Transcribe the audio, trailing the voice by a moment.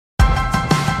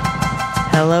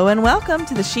Hello and welcome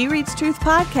to the She Reads Truth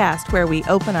podcast, where we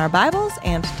open our Bibles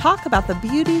and talk about the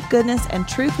beauty, goodness, and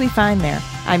truth we find there.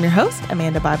 I'm your host,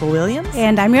 Amanda Bible Williams.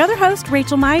 And I'm your other host,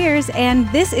 Rachel Myers. And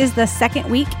this is the second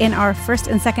week in our 1st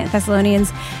and 2nd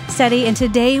Thessalonians study. And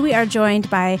today we are joined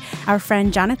by our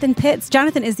friend Jonathan Pitts.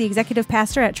 Jonathan is the executive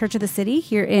pastor at Church of the City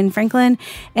here in Franklin.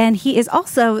 And he is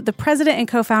also the president and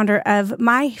co-founder of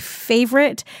my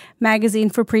favorite magazine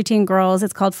for preteen girls.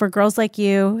 It's called For Girls Like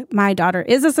You. My daughter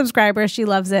is a subscriber. She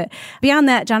loves it. Beyond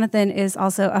that, Jonathan is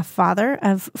also a father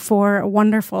of 4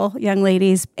 wonderful young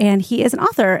ladies, and he is an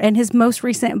author. And his most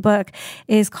recent book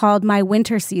is called My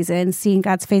Winter Season, Seeing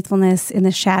God's Faithfulness in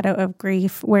the Shadow of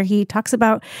Grief, where he talks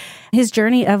about his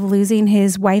journey of losing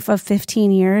his wife of 15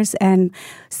 years and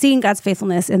seeing God's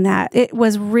faithfulness in that. It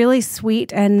was really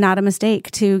sweet and not a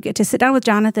mistake to get to sit down with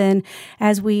Jonathan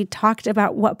as we talked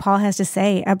about what Paul has to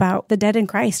say about the dead in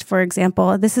Christ, for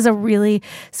example. This is a really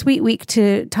sweet week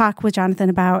to talk with Jonathan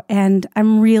about, and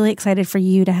I'm really excited for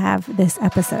you to have this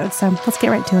episode. So let's get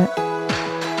right to it.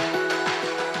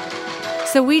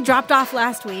 So we dropped off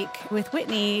last week with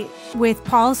Whitney, with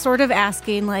Paul sort of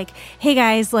asking like, hey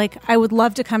guys, like I would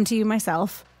love to come to you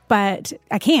myself, but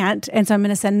I can't. And so I'm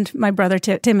going to send my brother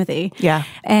to Timothy. Yeah.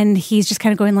 And he's just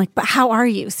kind of going like, but how are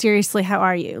you? Seriously, how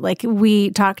are you? Like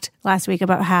we talked last week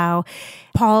about how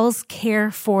Paul's care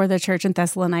for the church in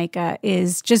Thessalonica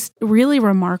is just really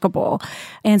remarkable.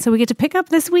 And so we get to pick up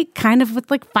this week kind of with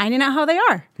like finding out how they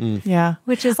are. Yeah.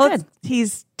 Which is good.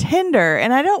 He's tender,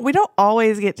 and we don't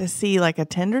always get to see like a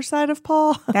tender side of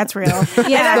Paul. That's real. Yeah.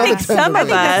 And I think some of us,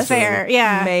 that's fair.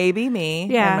 Yeah. Maybe me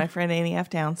Yeah. and my friend Annie F.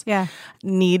 Downs, Yeah.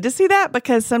 need to see that,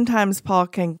 because sometimes Paul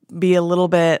can be a little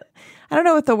bit, I don't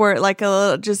know what the word, like a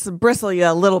little, just bristle you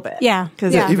a little bit. Yeah.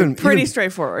 Because Yeah. it's pretty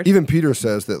straightforward. Even Peter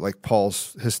says that like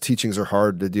his teachings are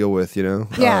hard to deal with, you know?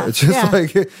 Yeah. It's just Yeah.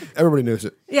 like everybody knows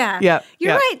it. Yeah. Yep.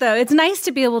 You're Yep. right, though. It's nice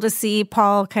to be able to see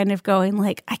Paul kind of going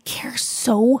like, I care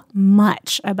so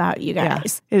much about you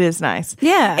guys. Yeah, it is nice.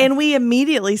 Yeah. And we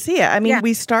immediately see it. I mean, Yeah.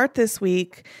 we start this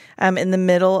week in the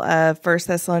middle of 1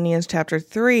 Thessalonians chapter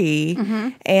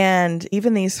 3. And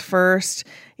even these first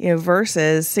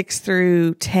verses 6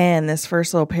 through 10, this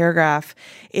first little paragraph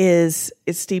is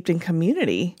steeped in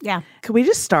community. Yeah. Could we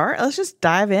just start? Let's just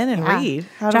dive in and read.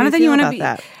 How do Jonathan, we you feel want to about be?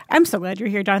 that? I'm so glad you're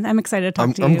here, Jonathan. I'm excited to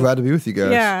talk to you. I'm glad to be with you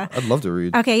guys. Yeah. I'd love to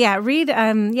read. Okay, yeah. Read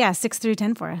 6 through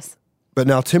 10 for us. But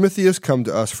now Timothy has come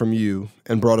to us from you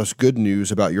and brought us good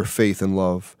news about your faith and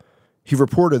love. He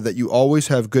reported that you always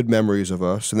have good memories of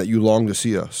us and that you long to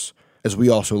see us, as we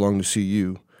also long to see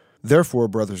you. Therefore,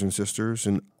 brothers and sisters,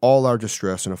 in all our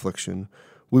distress and affliction,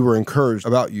 we were encouraged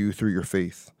about you through your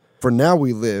faith. For now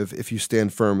we live if you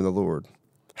stand firm in the Lord.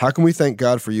 How can we thank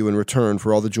God for you in return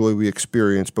for all the joy we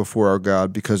experience before our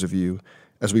God because of you,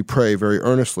 as we pray very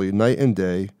earnestly night and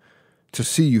day to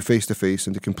see you face to face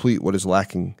and to complete what is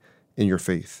lacking in your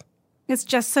faith? It's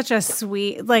just such a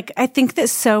sweet, I think that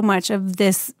so much of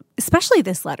this, especially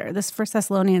this letter, this 1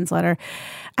 Thessalonians letter,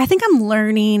 I think I'm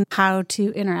learning how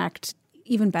to interact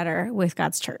even better with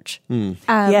God's church.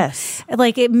 Yes.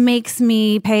 It makes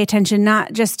me pay attention,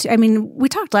 not just we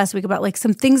talked last week about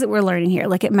some things that we're learning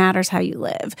here. It matters how you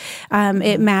live.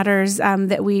 It matters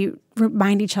that we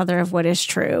remind each other of what is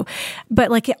true.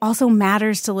 But it also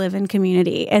matters to live in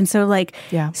community. And so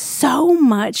so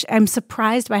much, I'm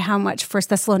surprised by how much 1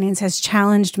 Thessalonians has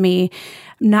challenged me,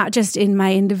 not just in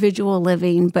my individual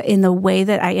living, but in the way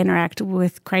that I interact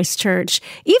with Christ Church,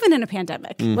 even in a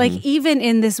pandemic. Even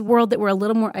in this world that we're a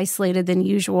little more isolated than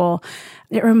usual,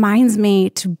 it reminds me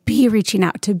to be reaching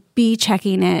out, to be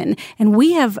checking in. And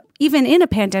we have, even in a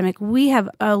pandemic, we have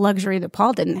a luxury that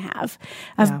Paul didn't have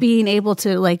of being able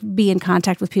to be in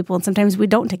contact with people. And sometimes we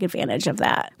don't take advantage of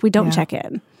that. We don't check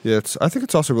in. Yeah, I think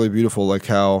it's also really beautiful,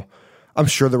 how I'm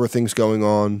sure there were things going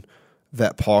on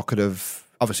that Paul could have,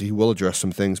 obviously he will address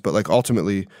some things, but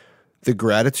ultimately the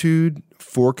gratitude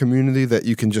for community that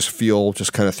you can just feel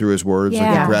just kind of through his words,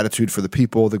 the gratitude for the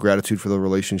people, the gratitude for the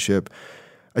relationship.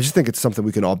 I just think it's something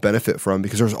we can all benefit from,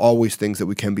 because there's always things that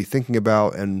we can be thinking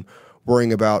about and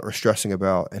worrying about or stressing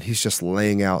about. And he's just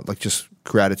laying out just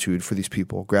gratitude for these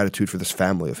people, gratitude for this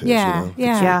family of his. Yeah,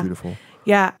 It's so beautiful.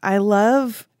 Yeah, I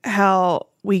love how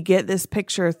we get this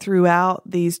picture throughout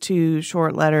these 2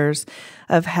 short letters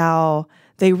of how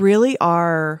they really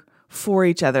are for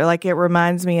each other. It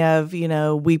reminds me of,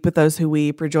 weep with those who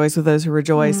weep, rejoice with those who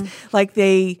rejoice.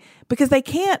 because they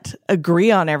can't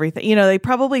agree on everything. They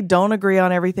probably don't agree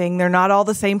on everything. They're not all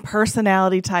the same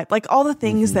personality type. Like all the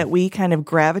things that we kind of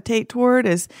gravitate toward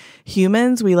as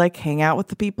humans, we like hang out with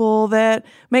the people that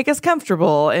make us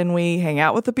comfortable, and we hang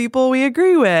out with the people we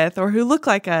agree with or who look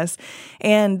like us.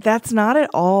 And that's not at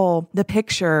all the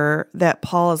picture that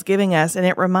Paul is giving us. And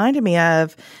it reminded me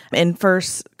of in 1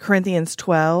 Corinthians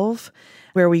 12,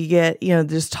 where we get,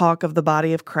 this talk of the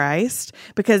body of Christ,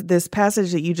 because this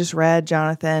passage that you just read,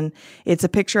 Jonathan, it's a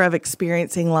picture of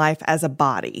experiencing life as a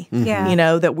body,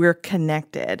 that we're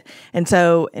connected. And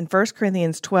so in 1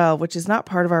 Corinthians 12, which is not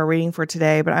part of our reading for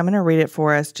today, but I'm going to read it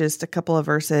for us, just a couple of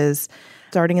verses,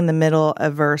 starting in the middle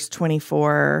of verse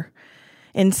 24.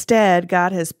 Instead,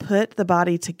 God has put the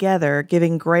body together,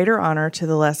 giving greater honor to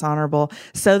the less honorable,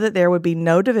 so that there would be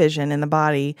no division in the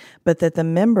body, but that the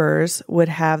members would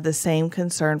have the same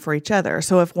concern for each other.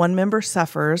 So if one member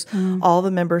suffers, all the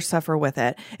members suffer with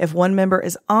it. If one member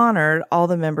is honored, all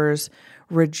the members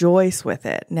rejoice with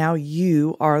it. Now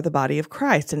you are the body of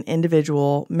Christ and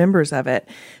individual members of it.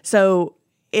 So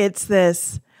it's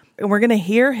this... And we're going to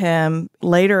hear him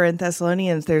later in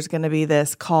Thessalonians. There's going to be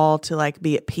this call to like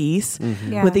be at peace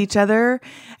with each other.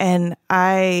 And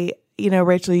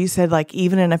Rachel, you said like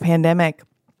even in a pandemic,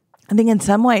 I think in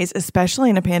some ways, especially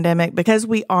in a pandemic, because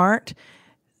we aren't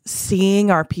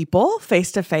seeing our people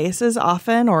face to face as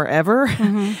often or ever,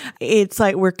 it's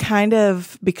like we're kind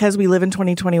of, because we live in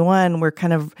 2021, we're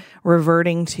kind of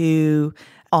reverting to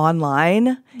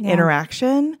online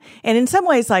interaction. And in some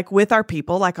ways, like with our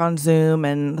people, like on Zoom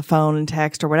and the phone and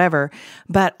text or whatever,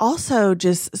 but also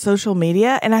just social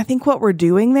media. And I think what we're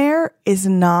doing there is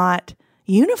not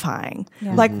unifying.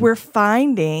 Like we're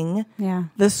finding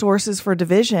the sources for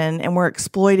division and we're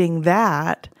exploiting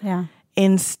that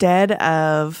instead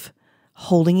of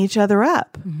holding each other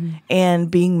up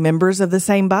and being members of the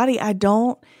same body.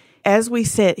 As we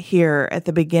sit here at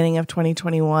the beginning of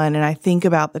 2021, and I think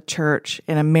about the church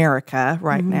in America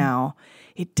right now,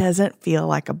 it doesn't feel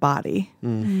like a body.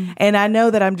 And I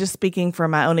know that I'm just speaking from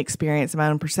my own experience and my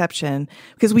own perception,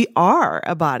 because we are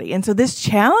a body. And so this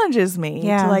challenges me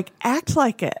to like act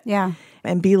like it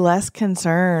and be less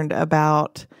concerned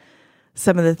about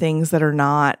some of the things that are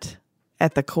not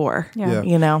at the core,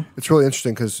 It's really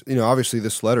interesting because, obviously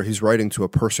this letter, he's writing to a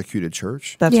persecuted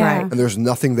church. That's right. And there's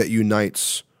nothing that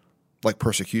unites like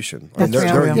persecution.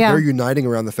 They're uniting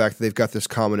around the fact that they've got this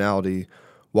commonality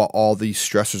while all these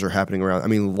stresses are happening around. I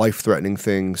mean, life-threatening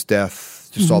things, death,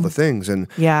 just all the things. And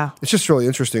it's just really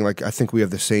interesting. Like, I think we have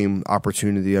the same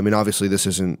opportunity. I mean, obviously this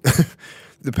isn't,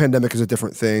 the pandemic is a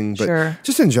different thing, but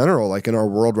just in general, like in our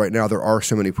world right now, there are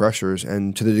so many pressures,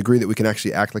 and to the degree that we can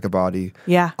actually act like a body,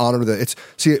 honor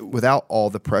without all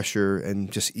the pressure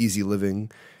and just easy living,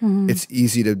 it's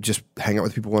easy to just hang out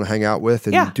with people we want to hang out with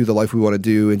and do the life we want to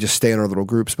do and just stay in our little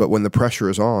groups. But when the pressure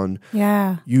is on,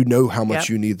 you know how much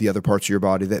you need the other parts of your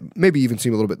body that maybe even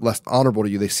seem a little bit less honorable to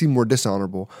you. They seem more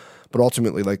dishonorable, but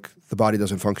ultimately, like, the body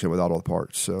doesn't function without all the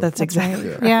parts. So that's exactly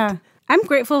right. Yeah. I'm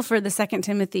grateful for the 2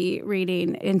 Timothy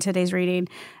reading in today's reading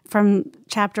from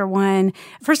chapter 1.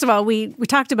 First of all, we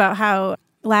talked about how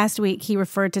last week he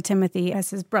referred to Timothy as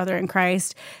his brother in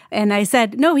Christ. And I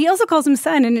said, no, he also calls him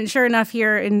son. And sure enough,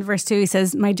 here in verse 2, he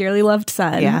says, my dearly loved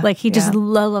son. Like he just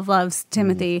loves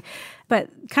Timothy. But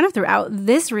kind of throughout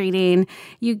this reading,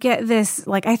 you get this,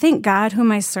 like, I thank God whom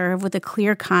I serve with a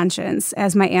clear conscience,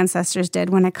 as my ancestors did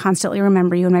when I constantly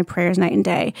remember you in my prayers night and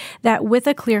day. That with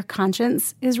a clear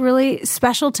conscience is really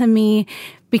special to me,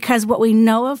 because what we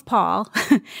know of Paul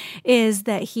is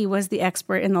that he was the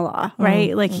expert in the law,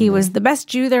 right? Like he was the best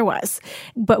Jew there was.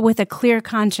 But with a clear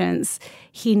conscience,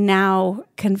 he now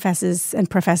confesses and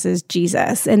professes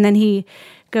Jesus. And then he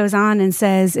goes on and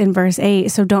says in verse 8,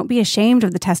 so don't be ashamed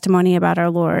of the testimony about our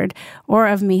Lord or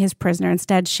of me, his prisoner.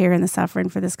 Instead, share in the suffering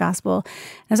for this gospel.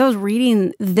 As I was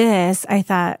reading this, I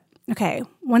thought, okay,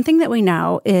 one thing that we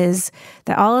know is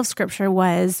that all of Scripture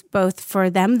was both for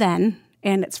them then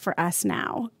and it's for us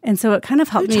now. And so it kind of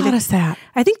helped me. Who taught us that?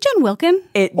 I think Jen Wilkin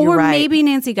or maybe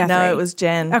Nancy Guthrie. No, it was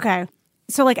Jen. Okay.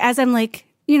 So like as I'm like,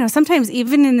 sometimes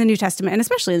even in the New Testament, and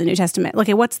especially in the New Testament,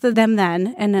 okay, what's the them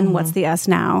then and then what's the us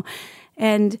now?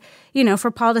 And,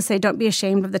 for Paul to say, don't be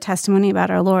ashamed of the testimony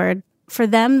about our Lord, for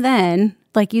them then,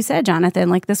 like you said, Jonathan,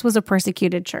 like this was a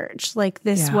persecuted church. Like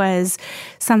this was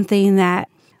something that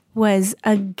was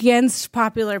against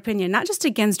popular opinion, not just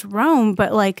against Rome,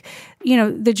 but like,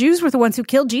 the Jews were the ones who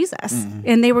killed Jesus.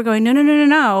 And they were going,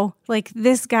 no. Like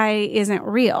this guy isn't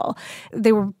real.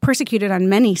 They were persecuted on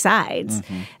many sides.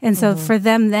 And so for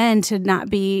them then to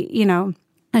not be,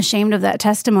 ashamed of that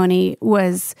testimony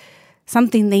was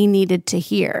something they needed to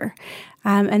hear.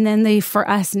 And then the for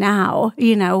us now,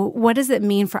 what does it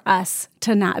mean for us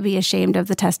to not be ashamed of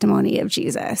the testimony of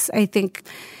Jesus? I think,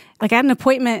 I had an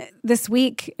appointment this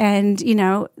week, and,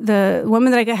 the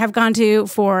woman that I have gone to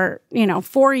for,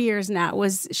 4 years now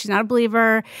she's not a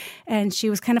believer, and she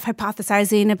was kind of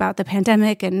hypothesizing about the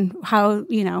pandemic and how,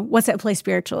 what's at play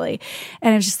spiritually.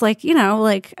 And I was just like,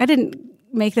 I didn't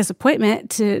make this appointment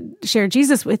to share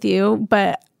Jesus with you,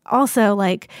 but also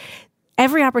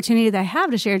every opportunity that I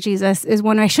have to share Jesus is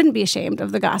one I shouldn't be ashamed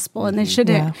of the gospel, and I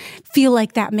shouldn't feel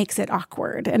like that makes it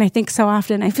awkward. And I think so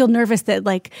often I feel nervous that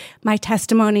my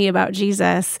testimony about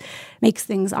Jesus makes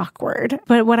things awkward.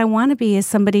 But what I want to be is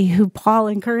somebody who Paul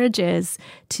encourages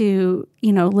to,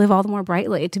 live all the more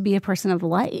brightly, to be a person of the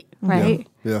light, right?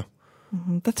 Yeah.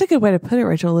 Mm-hmm. That's a good way to put it,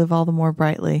 Rachel. Live all the more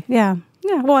brightly. Yeah.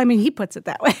 Yeah, well, he puts it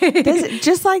that way. Does it,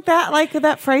 just like that,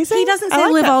 that phrasing? He doesn't say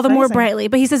live all the more brightly,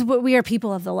 but he says we are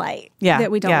people of the light,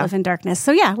 that we don't live in darkness.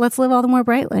 So let's live all the more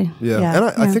brightly. Yeah. And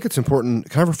I think it's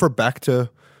important. Can I refer back to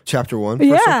chapter 1 for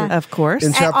a second? Of course.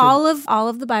 All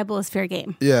of the Bible is fair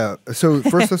game. Yeah. So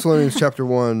 1 Thessalonians chapter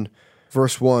 1,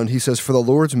 verse 1, he says, "For the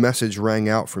Lord's message rang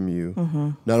out from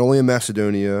you, not only in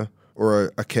Macedonia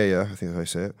or Achaia," I think that's how I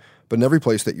say it, "but in every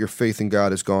place that your faith in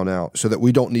God has gone out, so that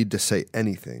we don't need to say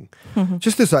anything."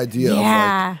 Just this idea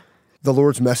of the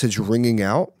Lord's message ringing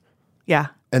out. Yeah.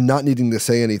 And not needing to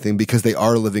say anything because they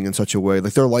are living in such a way.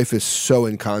 Their life is so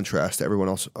in contrast to everyone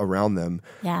else around them.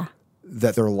 Yeah.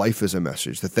 That their life is a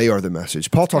message, that they are the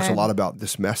message. Paul talks a lot about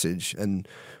this message, and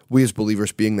we as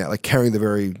believers being that, carrying the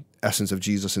very essence of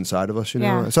Jesus inside of us,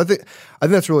 So I think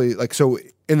that's really, so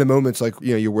in the moments,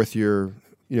 you're with your,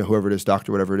 whoever it is,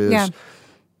 doctor, whatever it is,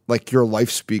 your life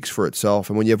speaks for itself.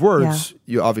 And when you have words,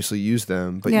 you obviously use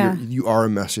them, but you are a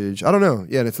message. I don't know.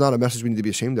 Yeah, and it's not a message we need to be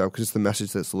ashamed of, because it's the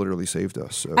message that's literally saved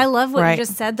us. So. I love what you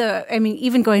just said, though.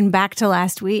 Even going back to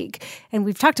last week, and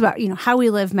we've talked about, how we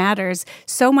live matters.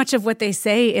 So much of what they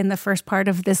say in the first part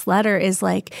of this letter is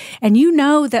and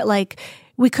that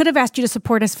we could have asked you to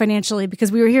support us financially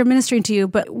because we were here ministering to you,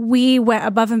 but we went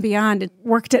above and beyond and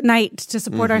worked at night to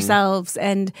support ourselves.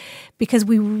 And because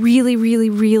we really, really,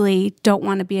 really don't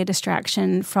want to be a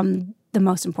distraction from the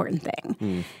most important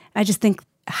thing. I just think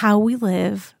how we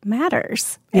live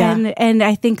matters. Yeah. And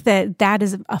I think that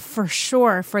is a for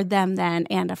sure for them then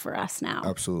and a for us now.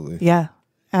 Absolutely. Yeah.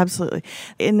 Absolutely.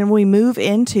 And then we move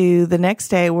into the next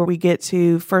day where we get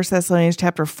to 1 Thessalonians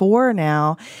chapter 4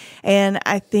 now. And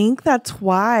I think that's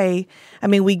why,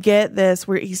 we get this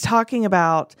where he's talking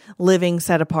about living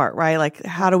set apart, right?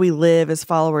 How do we live as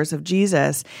followers of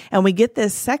Jesus? And we get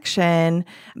this section,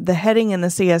 the heading in the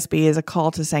CSB is a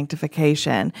call to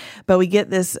sanctification, but we get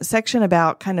this section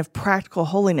about kind of practical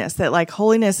holiness, that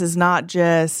holiness is not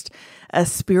just a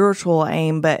spiritual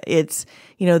aim, but it's,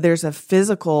 there's a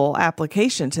physical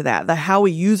application to that. The how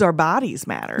we use our bodies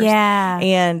matters. Yeah.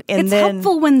 And it's then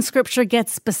helpful when scripture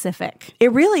gets specific.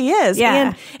 It really is.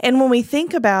 Yeah. And when we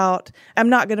think about, I'm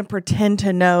not going to pretend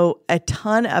to know a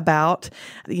ton about,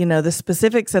 the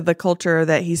specifics of the culture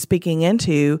that he's speaking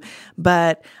into,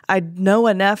 but I know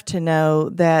enough to know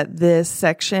that this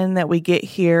section that we get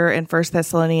here in 1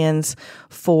 Thessalonians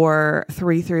 4,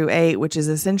 3 through 8, which is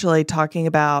essentially talking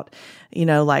about,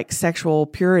 sexual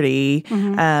purity,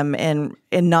 and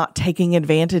not taking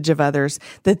advantage of others,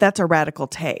 that's a radical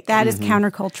take. That is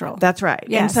countercultural. That's right.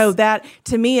 Yes. And so that,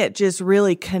 to me, it just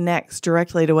really connects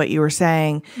directly to what you were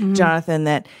saying, Jonathan,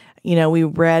 that, we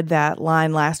read that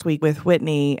line last week with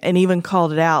Whitney and even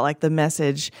called it out, the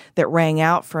message that rang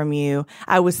out from you.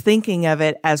 I was thinking of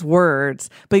it as words,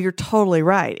 but you're totally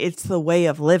right. It's the way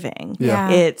of living.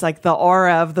 Yeah. It's the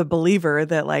aura of the believer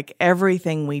that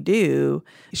everything we do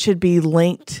should be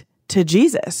linked to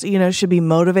Jesus, should be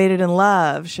motivated in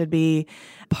love, should be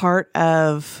part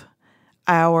of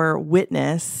our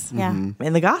witness in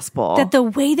the gospel. That the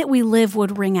way that we live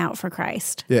would ring out for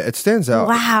Christ. Yeah, it stands out.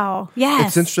 Wow. Yes.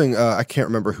 It's interesting. I can't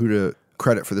remember who to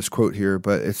credit for this quote here,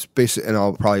 but it's basic, and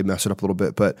I'll probably mess it up a little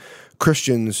bit, but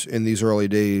Christians in these early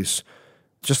days,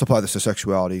 just apply this to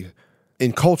sexuality.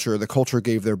 In culture, the culture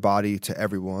gave their body to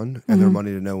everyone and their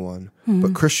money to no one.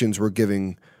 But Christians were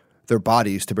giving their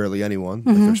bodies to barely anyone,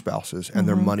 like their spouses, and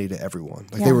their money to everyone.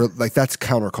 They were that's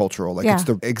countercultural. It's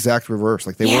the exact reverse.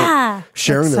 They weren't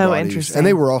sharing That's their so bodies, interesting. and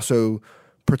they were also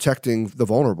protecting the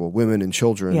vulnerable, women and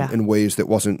children, in ways that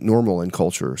wasn't normal in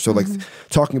culture. So,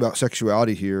 talking about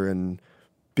sexuality here and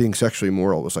being sexually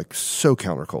immoral was so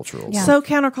countercultural. Yeah. So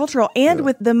countercultural, and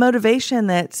with the motivation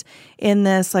that's in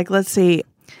this. Let's see.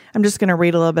 I'm just going to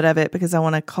read a little bit of it because I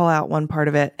want to call out one part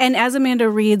of it. And as Amanda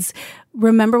reads,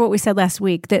 remember what we said last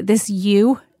week, that this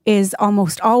you is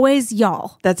almost always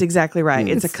y'all. That's exactly right.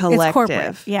 It's a collective. It's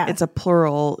corporate. Yeah. It's a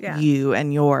plural you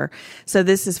and your. So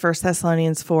this is 1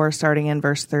 Thessalonians 4, starting in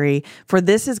verse 3. For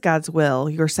this is God's will,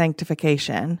 your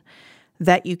sanctification,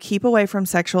 that you keep away from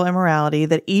sexual immorality,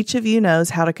 that each of you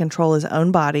knows how to control his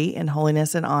own body in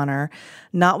holiness and honor,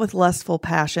 not with lustful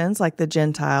passions like the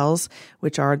Gentiles,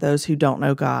 which are those who don't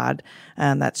know God.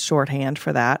 That's shorthand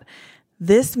for that.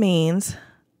 This means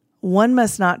one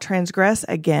must not transgress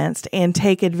against and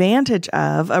take advantage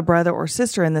of a brother or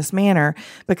sister in this manner,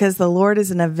 because the Lord is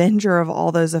an avenger of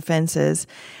all those offenses,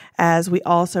 as we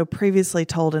also previously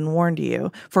told and warned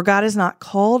you. For God has not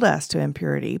called us to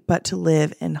impurity, but to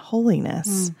live in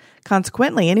holiness.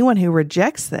 Consequently, anyone who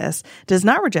rejects this does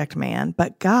not reject man,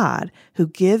 but God, who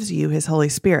gives you his Holy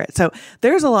Spirit. So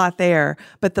there's a lot there,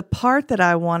 but the part that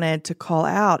I wanted to call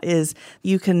out is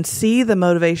you can see the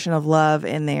motivation of love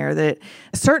in there, that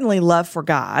certainly love for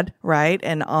God, right?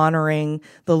 And honoring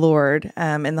the Lord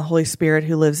and the Holy Spirit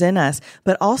who lives in us,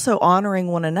 but also honoring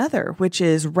one another, which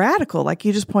is radical, like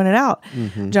you just pointed out,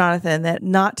 Jonathan, that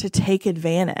not to take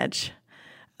advantage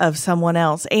of someone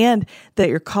else, and that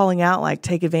you're calling out, like,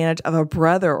 take advantage of a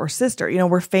brother or sister. You know,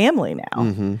 we're family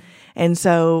now. And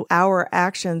so our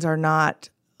actions are not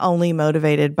only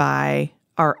motivated by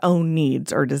our own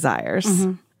needs or desires.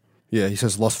 Yeah, he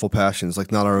says lustful passions,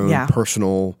 like not our own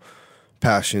personal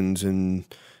passions and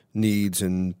needs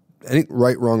and any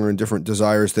right, wrong, or indifferent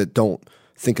desires that don't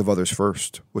think of others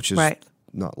first, which is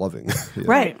not loving.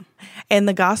 Right. And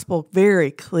the gospel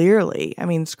very clearly, I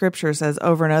mean, scripture says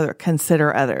over and over,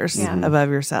 consider others above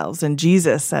yourselves. And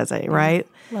Jesus says it, right?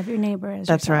 Love your neighbor as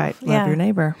That's yourself. right. Love your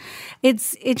neighbor.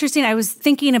 It's interesting. I was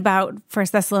thinking about 1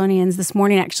 Thessalonians this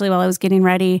morning, actually, while I was getting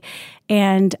ready.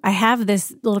 And I have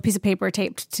this little piece of paper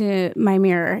taped to my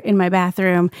mirror in my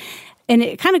bathroom. And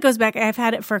it kind of goes back, I've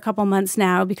had it for a couple months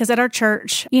now, because at our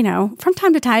church, you know, from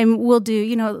time to time, we'll do,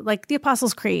 you know, like the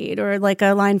Apostles' Creed or like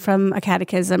a line from a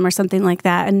catechism or something like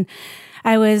that. And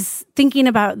I was thinking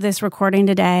about this recording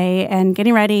today and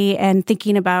getting ready and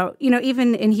thinking about, you know,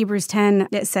 even in Hebrews 10,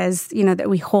 it says, you know, that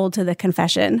we hold to the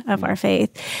confession of our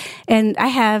faith. And I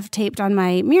have taped on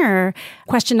my mirror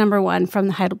question number 1 from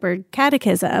the Heidelberg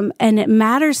Catechism. And it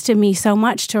matters to me so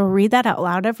much to read that out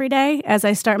loud every day as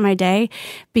I start my day,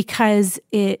 because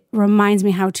it reminds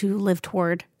me how to live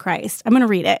toward Christ. I'm going to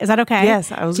read it. Is that okay?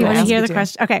 Yes. I was Do you going want to to hear ask the you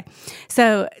question? Okay.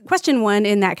 So question 1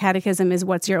 in that catechism is,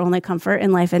 what's your only comfort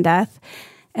in life and death?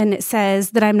 And it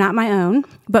says that I'm not my own,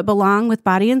 but belong with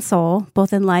body and soul,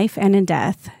 both in life and in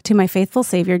death, to my faithful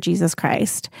Savior, Jesus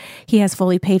Christ. He has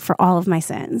fully paid for all of my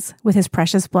sins with his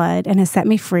precious blood and has set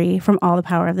me free from all the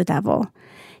power of the devil.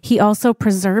 He also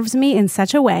preserves me in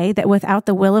such a way that without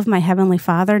the will of my heavenly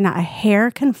Father, not a hair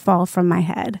can fall from my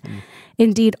head.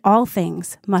 Indeed, all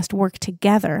things must work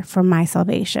together for my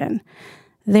salvation.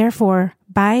 Therefore,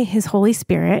 by his Holy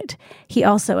Spirit, he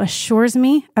also assures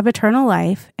me of eternal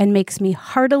life and makes me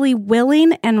heartily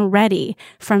willing and ready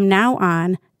from now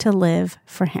on to live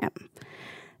for him.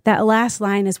 That last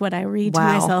line is what I read to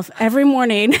myself every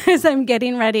morning as I'm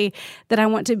getting ready, that I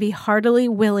want to be heartily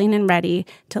willing and ready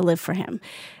to live for him.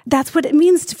 That's what it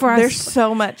means for us. There's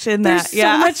so much in that. There's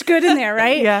so much good in there,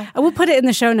 right? I will put it in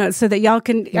the show notes so that y'all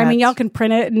can, I mean, y'all can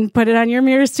print it and put it on your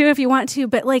mirrors too if you want to,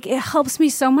 but like, it helps me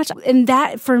so much. And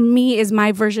that for me is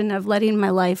my version of letting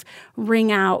my life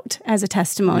ring out as a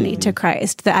testimony to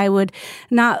Christ, that I would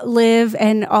not live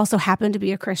and also happen to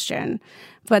be a Christian,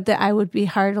 but that I would be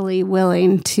heartily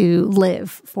willing to live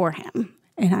for him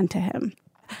and unto him.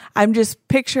 I'm just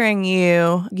picturing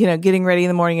you, you know, getting ready in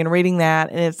the morning and reading that.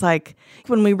 And it's like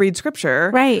when we read scripture,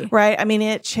 right? I mean,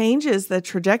 it changes the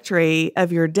trajectory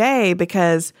of your day,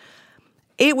 because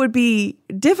it would be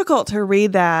difficult to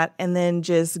read that and then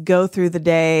just go through the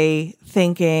day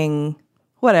thinking,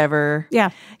 whatever. Yeah.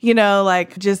 You know,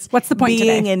 like just what's the point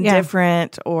being today?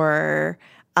 Indifferent or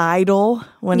idle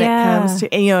when it comes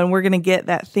to, you know, and we're going to get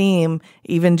that theme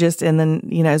even just in the,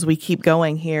 you know, as we keep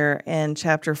going here in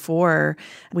chapter 4,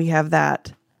 we have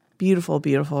that beautiful,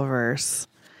 beautiful verse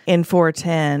in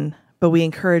 4:10. But we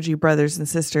encourage you, brothers and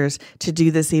sisters, to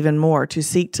do this even more, to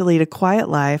seek to lead a quiet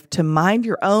life, to mind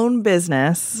your own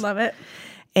business. Love it.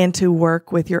 And to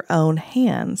work with your own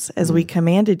hands as we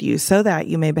commanded you, so that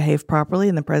you may behave properly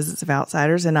in the presence of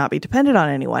outsiders and not be dependent on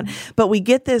anyone. But we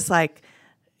get this, like,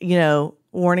 you know,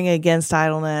 warning against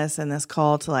idleness and this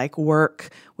call to like work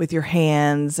with your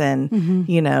hands. And,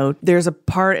 you know, there's a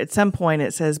part at some point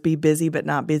it says be busy, but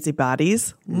not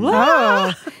busybodies.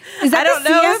 Oh, is that the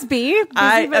CSB?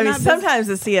 I mean, sometimes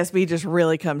the CSB just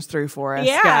really comes through for us,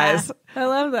 guys. I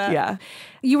love that. Yeah.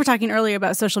 You were talking earlier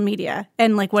about social media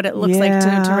and like what it looks like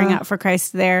to ring out for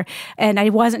Christ there. And I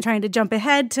wasn't trying to jump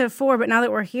ahead to 4, but now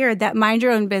that we're here, that mind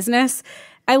your own business,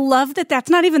 I love that that's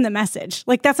not even the message.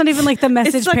 Like, that's not even like the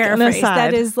message like paraphrase.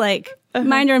 That is like,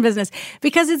 mind your own business.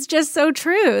 Because it's just so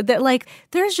true that like,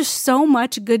 there's just so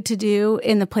much good to do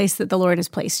in the place that the Lord has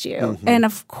placed you. And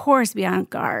of course, be on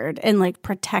guard and like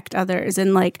protect others.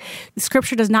 And like,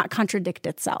 Scripture does not contradict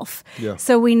itself. Yeah.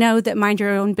 So we know that mind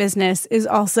your own business is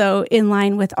also in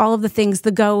line with all of the things,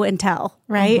 the go and tell,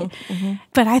 right?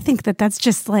 But I think that that's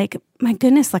just like, my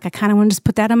goodness, like I kind of want to just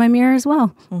put that on my mirror as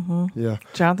well. Yeah.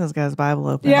 Jonathan's got his Bible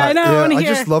open. Yeah, I know. I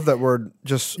just love that word.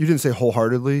 Just, you didn't say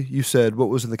wholeheartedly. You said, what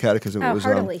was in the catechism? It was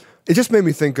heartily. It just made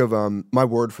me think of my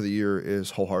word for the year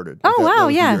is wholehearted. Oh, wow,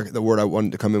 was the word I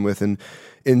wanted to come in with. And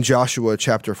in Joshua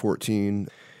chapter 14,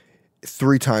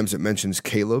 3 times it mentions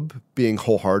Caleb being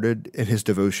wholehearted in his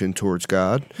devotion towards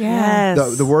God.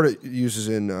 Yes. The word it uses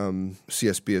in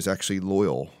CSB is actually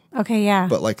loyal. Okay, yeah.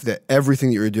 But like everything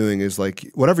that you're doing is like,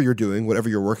 whatever you're doing, whatever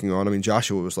you're working on. I mean,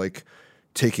 Joshua was like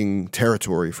taking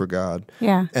territory for God.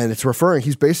 Yeah. And it's referring,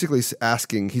 he's basically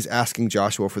asking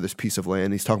Joshua for this piece of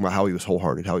land. He's talking about how he was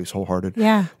wholehearted.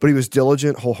 Yeah. But he was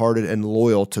diligent, wholehearted, and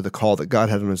loyal to the call that God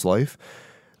had on his life.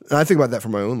 And I think about that for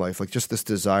my own life, like just this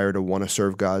desire to want to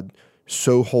serve God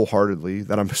so wholeheartedly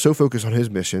that I'm so focused on his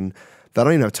mission that I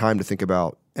don't even have time to think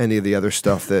about any of the other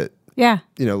stuff that,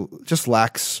 just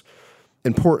lacks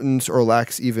importance or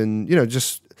lacks even,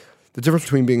 just the difference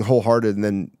between being wholehearted and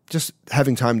then just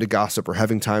having time to gossip or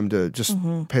having time to just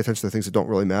pay attention to things that don't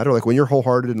really matter. Like when you're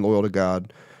wholehearted and loyal to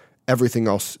God, everything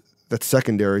else that's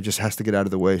secondary just has to get out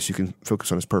of the way so you can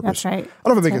focus on his purpose. That's right. I don't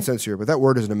know if I'm making sense here, but that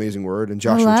word is an amazing word. And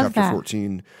Joshua chapter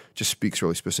 14 just speaks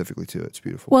really specifically to it. It's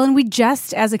beautiful. Well, and we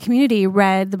just, as a community,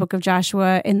 read the book of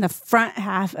Joshua in the front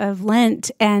half of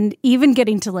Lent, and even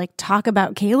getting to like talk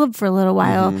about Caleb for a little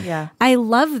while. Yeah. I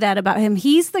love that about him.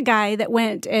 He's the guy that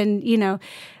went and,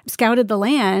 scouted the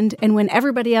land, and when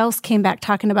everybody else came back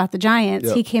talking about the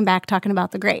giants, he came back talking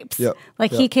about the grapes.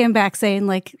 He came back saying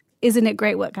like, isn't it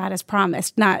great what God has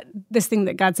promised? Not this thing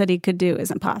that God said he could do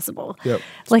isn't possible. Yep,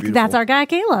 like beautiful. That's our guy,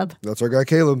 Caleb. That's our guy,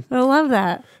 Caleb. I love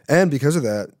that. And because of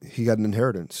that, he got an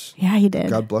inheritance. Yeah, he did.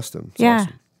 God blessed him. It's yeah.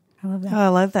 awesome. I love that. Oh, I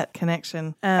love that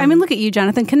connection. I mean, look at you,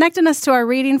 Jonathan, connecting us to our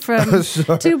reading from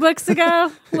 2 books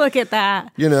ago. Look at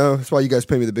that. That's why you guys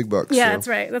pay me the big bucks. Yeah, so. that's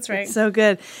right. That's right. So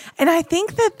good. And I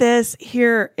think that this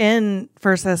here in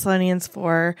 1 Thessalonians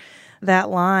 4, that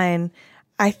line,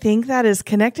 I think that is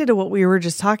connected to what we were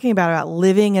just talking about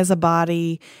living as a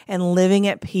body and living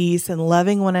at peace and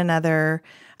loving one another.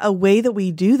 A way that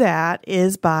we do that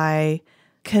is by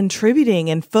contributing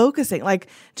and focusing. Like,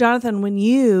 Jonathan, when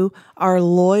you are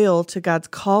loyal to God's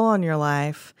call on your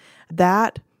life,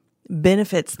 that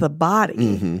benefits the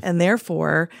body, and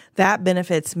therefore that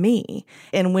benefits me.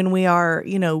 And when we are,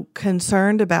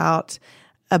 concerned about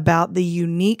the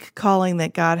unique calling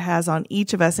that God has on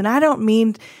each of us, and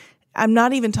I'm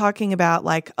not even talking about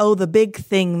like, the big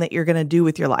thing that you're going to do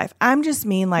with your life. I'm just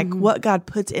mean like what God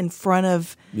puts in front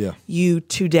of you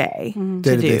today to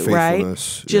Day-to-day do, right?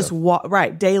 faithfulness.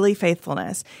 Just daily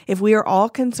faithfulness. If we are all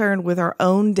concerned with our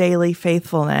own daily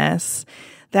faithfulness,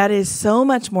 that is so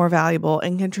much more valuable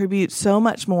and contributes so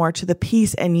much more to the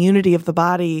peace and unity of the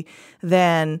body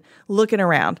than looking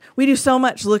around. We do so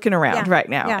much looking around right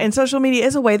now. Yeah. And social media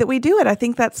is a way that we do it. I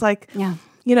think that's like...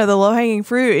 the low-hanging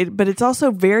fruit, but it's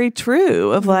also very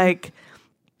true of like,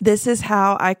 this is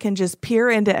how I can just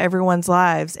peer into everyone's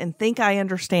lives and think I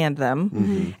understand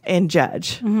them and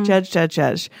judge,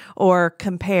 or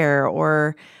compare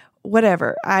or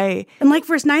whatever. And like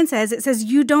verse 9 says, it says,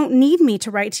 you don't need me to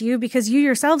write to you because you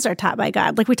yourselves are taught by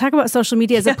God. Like we talk about social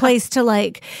media as a place to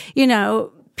like,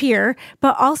 peer,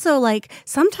 but also like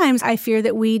sometimes I fear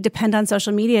that we depend on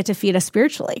social media to feed us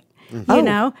spiritually,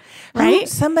 right?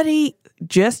 Somebody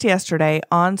just yesterday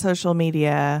on social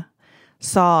media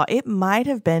saw, it might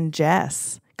have been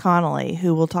Jess Connolly,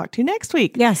 who we'll talk to next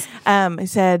week. Yes. Who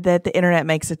said that the internet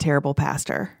makes a terrible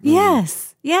pastor.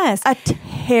 Yes. A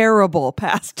terrible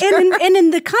pastor. And in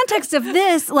the context of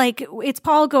this, like it's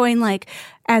Paul going like,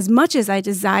 as much as I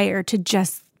desire to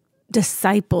just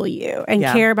disciple you and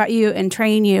care about you and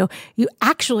train you, you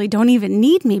actually don't even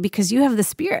need me because you have the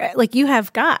Spirit, like you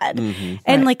have God.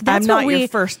 And like that's I'm what not your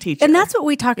first teacher. And that's what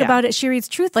we talk about at She Reads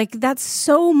Truth. Like that's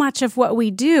so much of what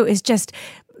we do is just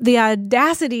the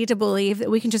audacity to believe that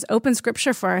we can just open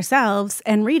scripture for ourselves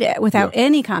and read it without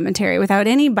any commentary, without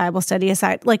any Bible study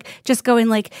aside, like just going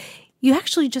like, you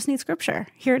actually just need scripture.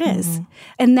 Here it is.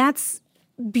 And that's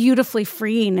beautifully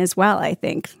freeing as well, I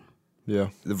think. Yeah.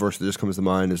 The verse that just comes to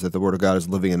mind is that the word of God is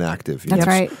living and active. That's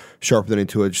right. Sharper than a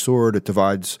two-edged sword. It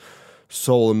divides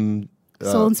soul and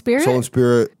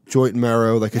spirit, joint and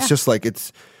marrow. Like it's just like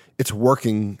it's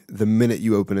working the minute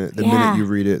you open it, the minute you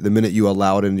read it, the minute you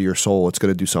allow it into your soul. It's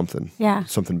going to do something. Yeah,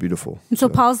 something beautiful. And so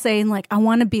Paul's saying like, I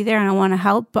want to be there and I want to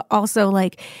help, but also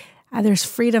like there's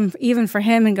freedom even for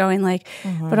him and going like,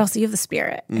 but also you have the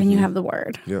Spirit and you have the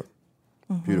Word. Yeah,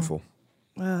 beautiful.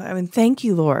 Well, I mean, thank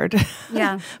you, Lord,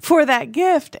 for that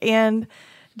gift. And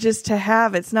just to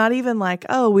have, it's not even like,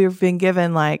 oh, we've been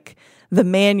given like the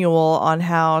manual on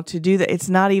how to do that. It's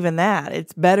not even that.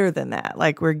 It's better than that.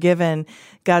 Like we're given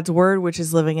God's word, which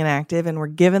is living and active, and we're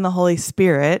given the Holy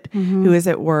Spirit who is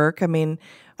at work. I mean,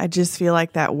 I just feel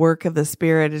like that work of the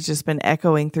Spirit has just been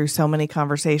echoing through so many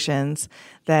conversations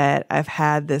that I've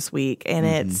had this week. And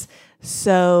it's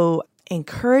so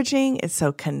encouraging. It's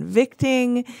so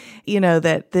convicting,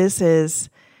 that this is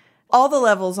all the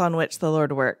levels on which the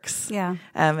Lord works. Yeah.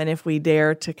 And if we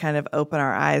dare to kind of open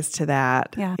our eyes to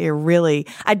that, it really,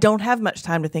 I don't have much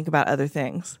time to think about other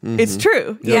things. It's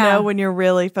true. When you're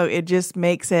really, it just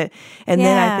makes it. And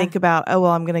then I think about, oh,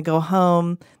 well, I'm going to go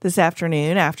home this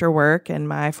afternoon after work and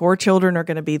my 4 children are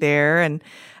going to be there. And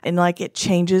like it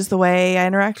changes the way I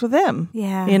interact with them.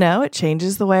 Yeah. It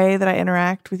changes the way that I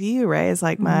interact with you, Ray, as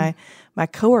like my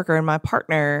coworker and my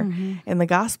partner in the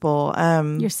gospel.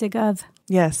 Your sigov.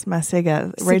 Yes, my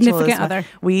Siga. Rachel is other.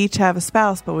 We each have a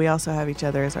spouse, but we also have each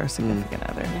other as our significant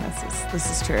other.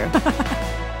 This is true.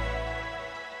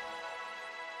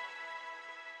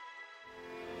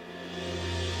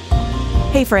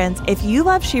 Hey friends, if you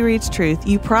love She Reads Truth,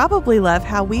 you probably love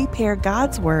how we pair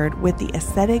God's Word with the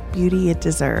aesthetic beauty it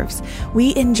deserves.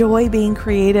 We enjoy being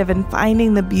creative and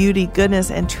finding the beauty, goodness,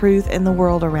 and truth in the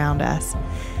world around us.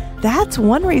 That's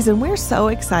one reason we're so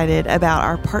excited about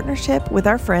our partnership with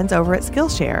our friends over at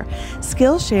Skillshare.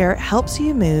 Skillshare helps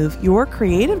you move your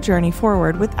creative journey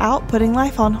forward without putting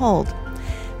life on hold.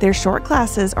 Their short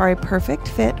classes are a perfect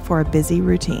fit for a busy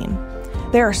routine.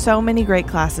 There are so many great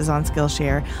classes on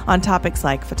Skillshare on topics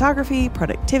like photography,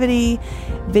 productivity,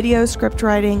 video script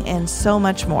writing, and so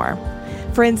much more.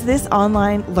 Friends, this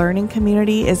online learning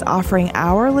community is offering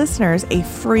our listeners a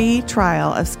free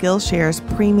trial of Skillshare's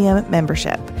premium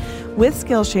membership. With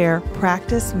Skillshare,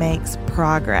 practice makes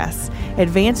progress.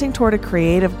 Advancing toward a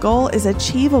creative goal is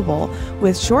achievable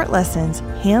with short lessons,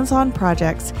 hands-on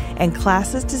projects, and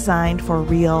classes designed for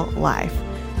real life.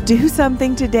 Do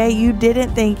something today you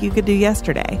didn't think you could do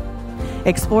yesterday.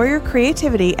 Explore your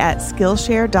creativity at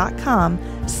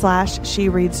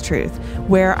Skillshare.com/SheReadsTruth,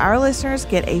 where our listeners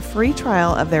get a free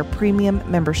trial of their premium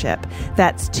membership.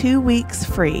 That's 2 weeks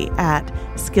free at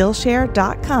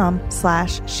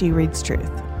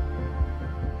Skillshare.com/SheReadsTruth.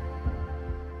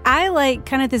 I like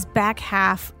kind of this back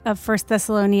half of 1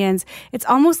 Thessalonians. It's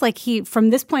almost like he,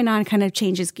 from this point on, kind of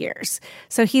changes gears.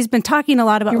 So he's been talking a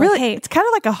lot about, it's kind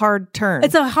of like a hard turn.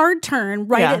 It's a hard turn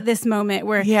at this moment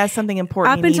where he has something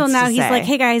important. Up until now, he's like,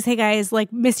 hey guys,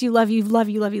 like, miss you, love you.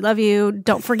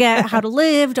 Don't forget how to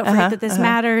live. Don't forget that this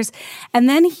matters. And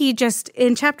then he just,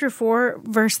 in chapter 4,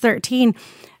 verse 13,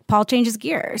 Paul changes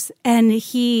gears and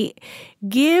he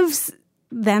gives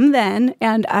them then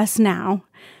and us now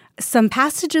some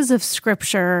passages of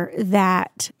scripture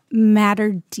that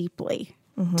matter deeply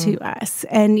to us.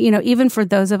 And, even for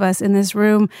those of us in this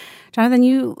room, Jonathan,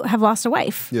 you have lost a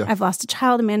wife. Yeah. I've lost a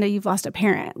child. Amanda, you've lost a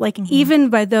parent. Like even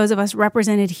by those of us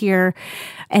represented here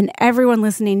and everyone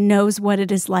listening knows what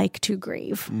it is like to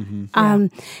grieve. And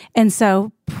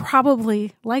so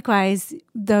probably likewise,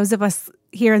 those of us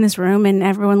here in this room and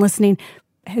everyone listening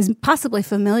is possibly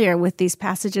familiar with these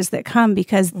passages that come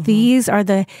because these are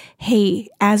hey,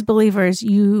 as believers,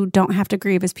 you don't have to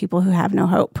grieve as people who have no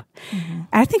hope.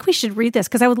 I think we should read this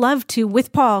because I would love to,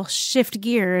 with Paul, shift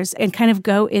gears and kind of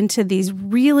go into these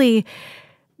really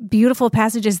beautiful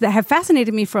passages that have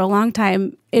fascinated me for a long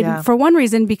time. For one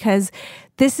reason, because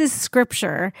this is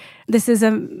scripture. This is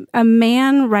a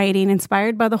man writing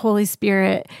inspired by the Holy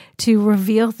Spirit to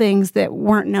reveal things that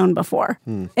weren't known before.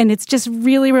 And it's just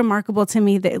really remarkable to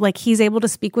me that like he's able to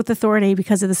speak with authority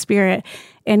because of the Spirit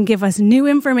and give us new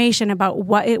information about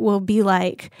what it will be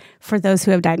like for those who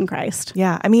have died in Christ.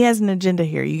 Yeah. I mean, he has an agenda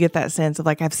here. You get that sense of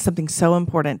like, I have something so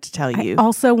important to tell you. I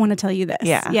also want to tell you this.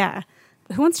 Yeah.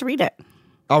 Who wants to read it?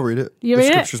 I'll read it. You the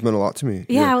read scriptures meant a lot to me.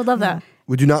 Yeah, I would love that.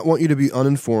 We do not want you to be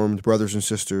uninformed, brothers and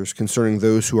sisters, concerning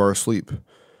those who are asleep,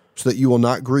 so that you will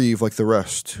not grieve like the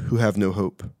rest who have no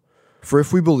hope. For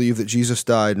if we believe that Jesus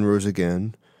died and rose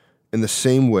again, in the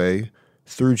same way,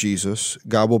 through Jesus,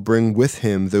 God will bring with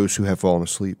him those who have fallen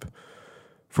asleep.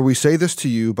 For we say this to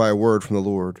you by a word from the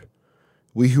Lord.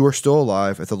 We who are still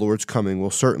alive at the Lord's coming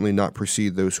will certainly not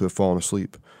precede those who have fallen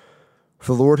asleep.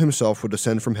 For the Lord himself will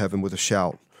descend from heaven with a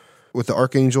shout, with the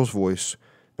archangel's voice,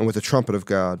 and with the trumpet of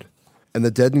God, and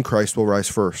the dead in Christ will rise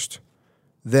first.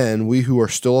 Then we who are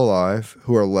still alive,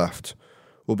 who are left,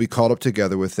 will be caught up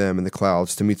together with them in the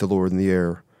clouds to meet the Lord in the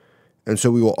air. And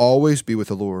so we will always be with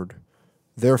the Lord.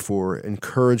 Therefore,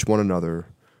 encourage one another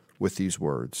with these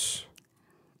words.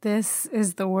 This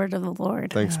is the word of the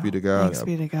Lord. Thanks be to God. Thanks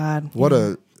be to God. What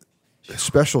a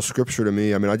special scripture to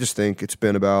me. I mean, I just think it's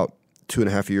been about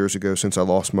 2.5 years ago since I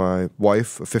lost my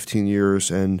wife of 15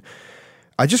 years. And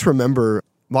I just remember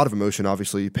a lot of emotion,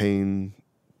 obviously, pain,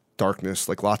 darkness,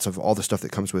 like lots of all the stuff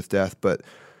that comes with death. But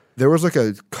there was like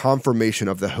a confirmation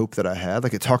of the hope that I had.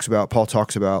 Like Paul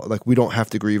talks about, like, we don't have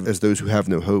to grieve as those who have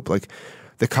no hope. Like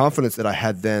the confidence that I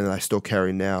had then and I still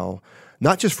carry now,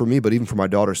 not just for me, but even for my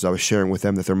daughters, as I was sharing with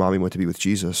them that their mommy went to be with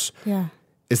Jesus,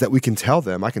 is that we can tell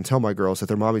them, I can tell my girls that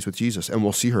their mommy's with Jesus and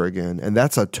we'll see her again. And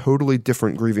that's a totally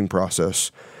different grieving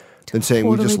process than saying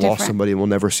we just lost somebody and we'll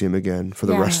never see him again for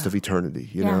the rest of eternity,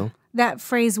 you know? That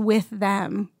phrase, with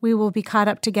them, we will be caught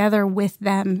up together with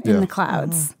them in the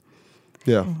clouds. Mm-hmm.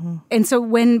 Yeah. Mm-hmm. And so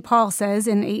when Paul says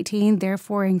in 18,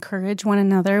 therefore encourage one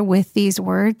another with these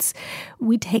words,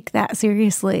 we take that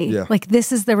seriously. Yeah. Like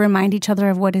this is the remind each other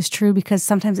of what is true, because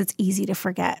sometimes it's easy to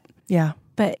forget. Yeah.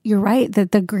 But you're right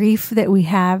that the grief that we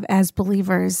have as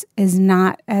believers is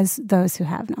not as those who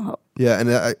have no hope. Yeah.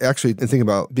 And I actually, thinking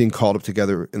about being called up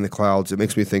together in the clouds, it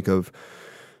makes me think of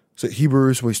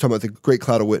Hebrews, when he's talking about the great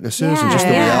cloud of witnesses and just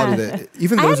the reality that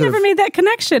even those I've never made that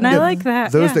connection. I like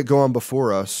that. Those that go on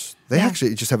before us, they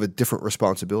actually just have a different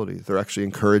responsibility. They're actually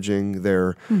encouraging,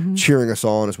 they're cheering us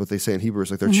on, is what they say in Hebrews.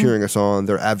 Like they're cheering us on,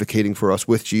 they're advocating for us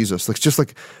with Jesus. Like just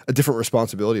like a different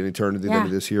responsibility in eternity than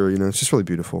it is here. You know, it's just really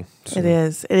beautiful. So. It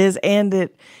is. And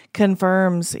it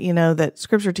confirms, that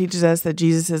Scripture teaches us that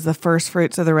Jesus is the first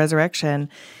fruits of the resurrection.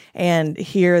 And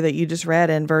here that you just read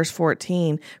in verse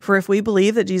 14, for if we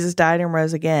believe that Jesus died and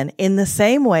rose again, in the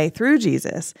same way through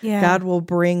Jesus, God will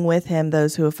bring with him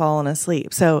those who have fallen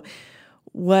asleep. So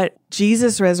what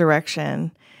Jesus'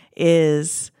 resurrection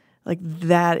is, like,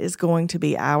 that is going to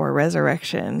be our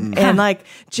resurrection. And like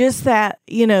just that,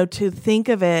 to think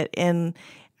of it, and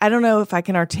I don't know if I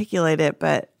can articulate it,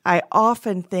 but I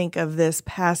often think of this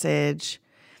passage.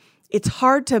 It's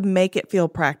hard to make it feel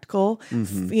practical.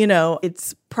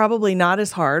 It's probably not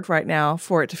as hard right now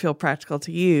for it to feel practical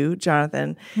to you,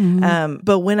 Jonathan.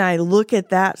 But when I look at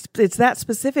that, it's that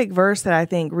specific verse that I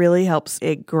think really helps,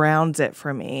 it grounds it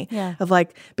for me. Of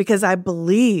like, because I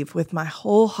believe with my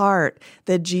whole heart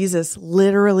that Jesus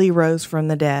literally rose from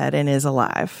the dead and is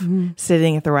alive,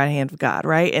 sitting at the right hand of God,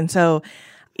 right? And so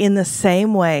in the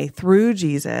same way, through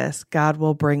Jesus, God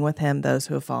will bring with him those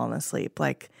who have fallen asleep.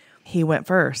 Like, he went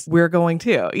first. We're going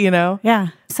to, Yeah.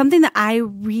 Something that I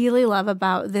really love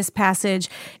about this passage,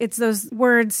 it's those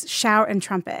words, shout and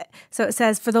trumpet. So it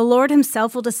says, for the Lord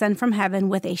himself will descend from heaven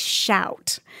with a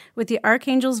shout, with the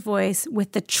archangel's voice,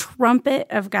 with the trumpet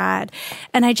of God.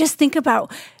 And I just think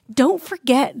about, don't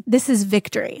forget, this is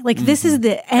victory. Like this is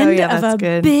the end of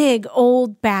a big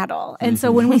old battle. And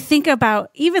so when we think about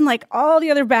even like all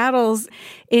the other battles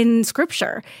in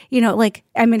Scripture,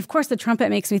 of course the trumpet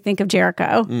makes me think of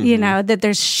Jericho, that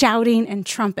there's shouting and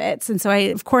trumpets. And so I,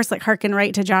 of course, like hearken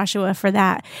right to Joshua for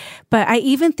that. But I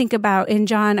even think about in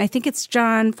John, I think it's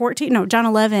John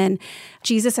 11,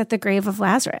 Jesus at the grave of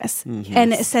Lazarus.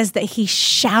 And it says that he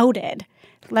shouted.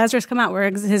 Lazarus, come out, were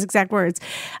his exact words.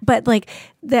 But like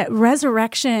that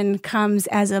resurrection comes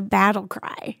as a battle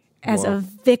cry, as a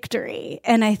victory.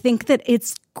 And I think that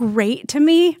it's great to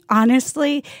me,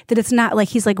 honestly, that it's not like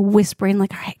he's like whispering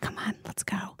like, all right, come on, let's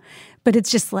go. But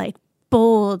it's just like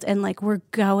bold and like we're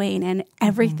going and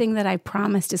everything that I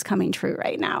promised is coming true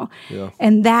right now.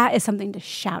 And that is something to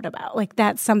shout about. Like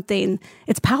that's something,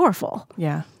 it's powerful.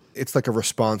 Yeah. It's like a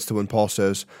response to when Paul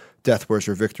says, death, where's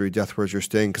your victory? Death, where's your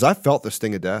sting? Because I felt the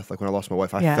sting of death. Like when I lost my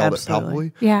wife, I felt it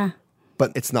palpably. Yeah.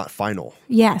 But it's not final.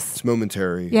 Yes. It's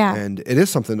momentary. Yeah. And it is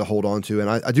something to hold on to. And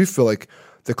I do feel like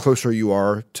the closer you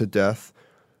are to death,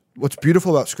 what's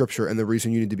beautiful about Scripture and the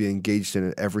reason you need to be engaged in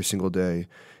it every single day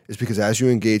is because as you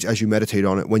engage, as you meditate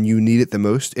on it, when you need it the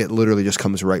most, it literally just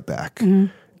comes right back.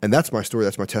 And that's my story.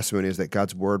 That's my testimony, is that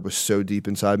God's word was so deep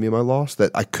inside me in my loss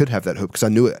that I could have that hope because I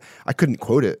knew it. I couldn't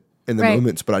quote it in the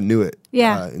moments, but I knew it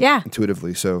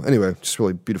intuitively. So anyway, just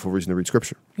really beautiful reason to read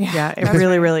Scripture. Yeah, it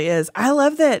really, really is. I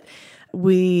love that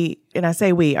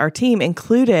our team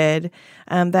included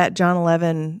that John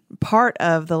 11 part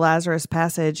of the Lazarus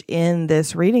passage in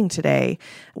this reading today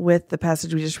with the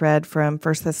passage we just read from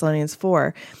 1 Thessalonians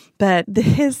 4. But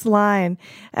this line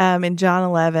in John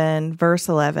 11, verse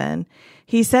 11,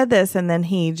 he said this, and then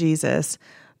Jesus,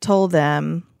 told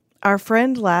them, "Our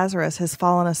friend Lazarus has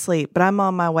fallen asleep, but I'm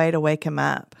on my way to wake him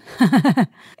up."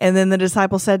 And then the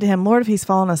disciples said to him, "Lord, if he's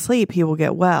fallen asleep, he will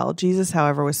get well." Jesus,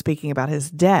 however, was speaking about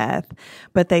his death,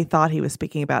 but they thought he was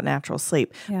speaking about natural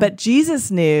sleep. Yeah. But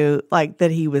Jesus knew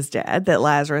that he was dead, that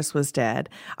Lazarus was dead.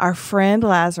 Our friend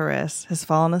Lazarus has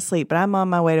fallen asleep, but I'm on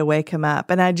my way to wake him up.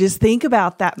 And I just think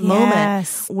about that moment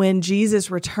when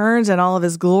Jesus returns in all of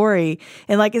his glory.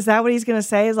 And is that what he's going to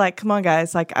say? Is come on,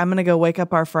 guys, I'm going to go wake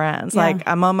up our friends. Yeah.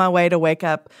 I'm on my way to wake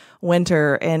up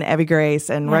Winter and Evie Grace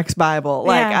and Rex Bible.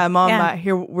 I'm on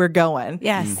here, we're going.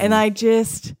 Yes. And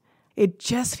it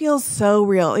just feels so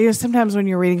real. Sometimes when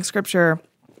you're reading scripture,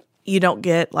 you don't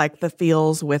get the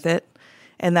feels with it.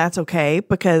 And that's okay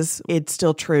because it's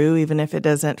still true, even if it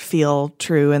doesn't feel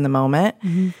true in the moment.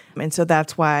 Mm-hmm. And so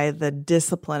that's why the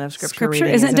discipline of scripture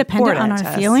reading isn't dependent on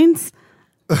our feelings.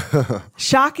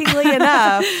 Shockingly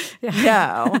enough,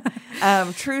 no.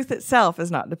 Truth itself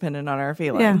is not dependent on our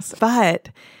feelings. Yeah.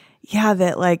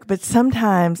 But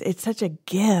sometimes it's such a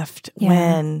gift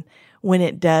when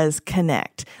it does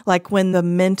connect. When the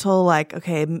mental,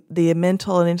 the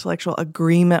mental and intellectual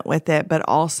agreement with it, but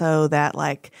also that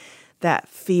that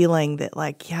feeling that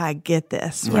I get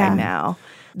this right now.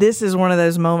 This is one of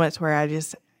those moments where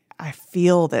I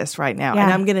feel this right now,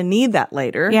 and I'm going to need that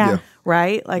later. Yeah.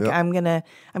 Right? I'm going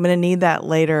to need that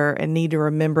later and need to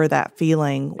remember that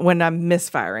feeling when I'm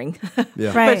misfiring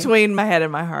between my head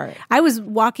and my heart. I was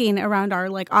walking around our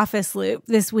office loop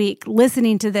this week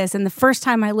listening to this, and the first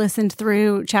time I listened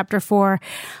through chapter 4,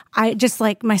 I just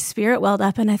my spirit welled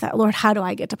up and I thought, Lord, how do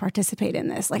I get to participate in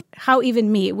this? How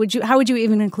even me? How would you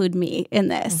even include me in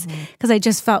this? Because I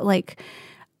just felt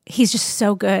he's just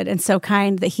so good and so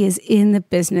kind that he is in the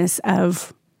business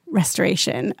of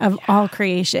restoration of all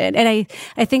creation. And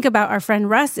I think about our friend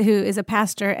Russ, who is a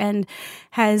pastor and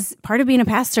has part of being a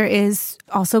pastor is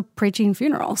also preaching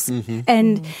funerals. Mm-hmm.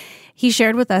 And he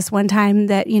shared with us one time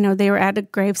that, they were at a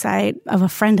gravesite of a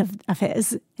friend of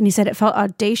his. And he said it felt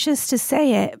audacious to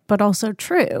say it, but also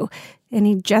true. And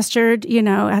he gestured,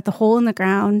 at the hole in the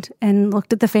ground and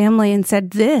looked at the family and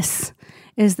said, "This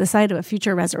is the site of a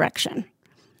future resurrection.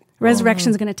 Resurrection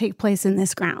is going to take place in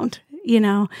this ground,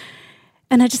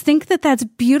 And I just think that that's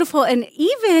beautiful. And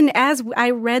even as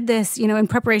I read this, in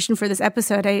preparation for this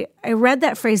episode, I read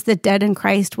that phrase, "the dead in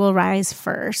Christ will rise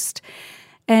first."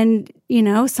 And,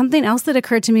 something else that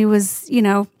occurred to me was,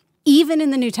 even in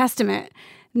the New Testament,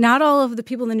 not all of the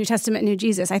people in the New Testament knew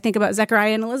Jesus. I think about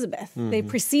Zechariah and Elizabeth. Mm-hmm. They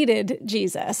preceded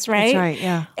Jesus, right? That's right,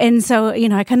 yeah. And so,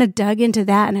 I kind of dug into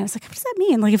that and I was like, what does that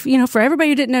mean? If, for everybody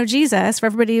who didn't know Jesus, for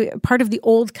everybody part of the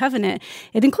old covenant,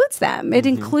 it includes them. Mm-hmm. It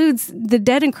includes the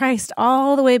dead in Christ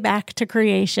all the way back to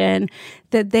creation,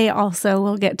 that they also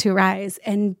will get to rise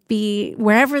and be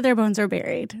wherever their bones are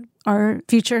buried, are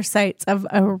future sites of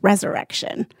a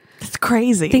resurrection. That's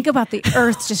crazy. Think about the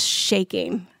earth just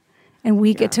shaking. And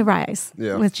we get to rise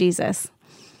with Jesus.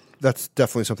 That's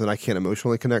definitely something I can't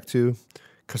emotionally connect to,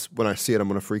 because when I see it, I'm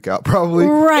going to freak out probably.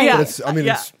 Right. Yeah. It's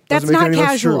that's not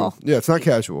casual. Yeah, it's not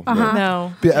casual. Uh-huh.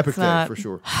 No. Be an epic day for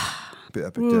sure. Be an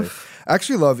epic day. I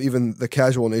actually love even the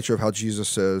casual nature of how Jesus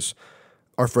says,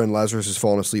 "Our friend Lazarus has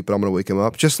fallen asleep, but I'm going to wake him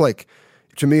up." Just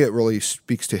to me, it really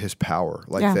speaks to his power.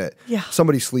 That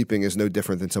somebody sleeping is no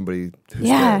different than somebody who's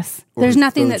dead. There's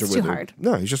nothing that's too hard.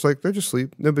 No, he's just they're just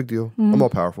asleep. No big deal. Mm-hmm. I'm all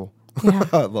powerful. Yeah.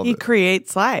 I love he it.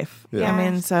 creates life.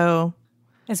 Yeah. So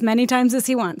as many times as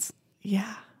he wants.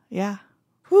 Yeah. Yeah.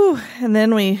 Whew. And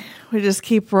then we just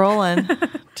keep rolling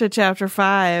to chapter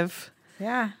 5.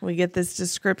 Yeah. We get this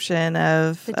description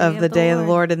of the day of the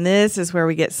Lord. And this is where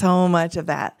we get so much of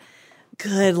that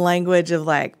good language of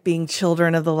being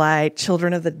children of the light,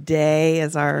 children of the day,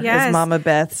 as as Mama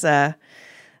Beth's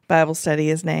Bible study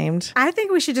is named. I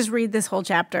think we should just read this whole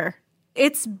chapter.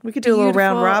 We could do a little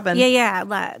round robin. Yeah,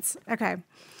 let's. Okay.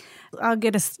 I'll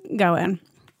get us going.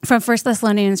 From 1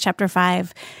 Thessalonians chapter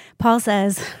 5, Paul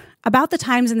says, "About the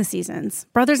times and the seasons,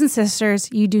 brothers and sisters,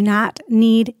 you do not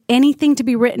need anything to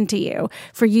be written to you,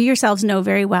 for you yourselves know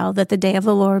very well that the day of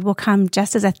the Lord will come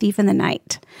just as a thief in the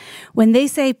night. When they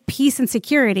say peace and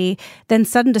security, then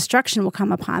sudden destruction will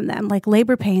come upon them, like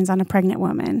labor pains on a pregnant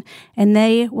woman, and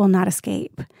they will not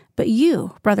escape. But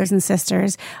you, brothers and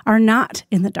sisters, are not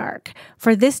in the dark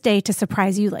for this day to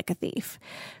surprise you like a thief.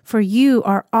 For you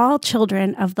are all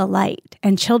children of the light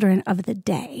and children of the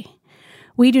day.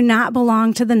 We do not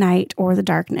belong to the night or the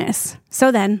darkness.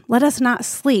 So then, let us not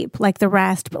sleep like the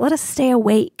rest, but let us stay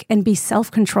awake and be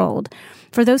self-controlled.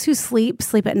 For those who sleep,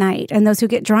 sleep at night, and those who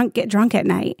get drunk at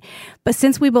night. But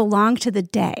since we belong to the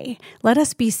day, let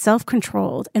us be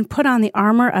self-controlled and put on the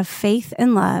armor of faith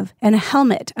and love and a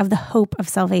helmet of the hope of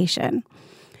salvation.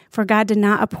 For God did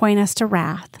not appoint us to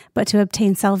wrath, but to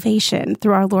obtain salvation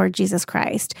through our Lord Jesus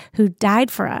Christ, who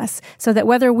died for us, so that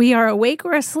whether we are awake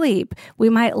or asleep, we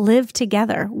might live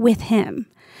together with him.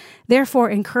 Therefore,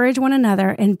 encourage one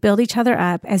another and build each other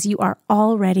up as you are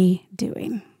already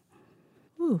doing.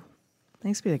 Ooh,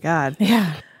 thanks be to God.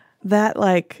 Yeah. That,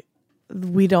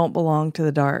 we don't belong to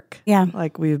the dark. Yeah.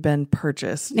 Like we've been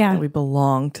purchased. Yeah. We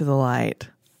belong to the light.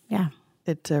 Yeah.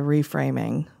 It's a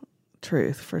reframing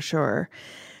truth for sure.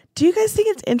 Do you guys think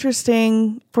it's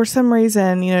interesting? For some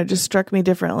reason, it just struck me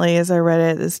differently as I read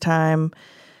it this time.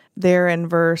 There in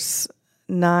verse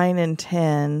 9 and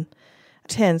 10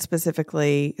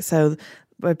 specifically, so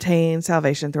obtain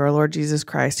salvation through our Lord Jesus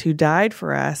Christ, who died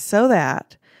for us, so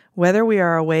that whether we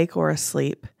are awake or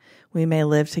asleep, we may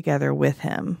live together with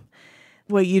him.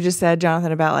 What you just said,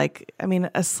 Jonathan, about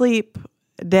asleep,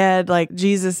 dead,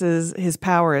 his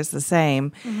power is the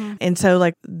same. Mm-hmm. And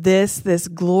so this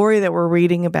glory that we're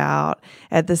reading about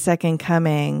at the second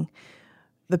coming,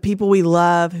 the people we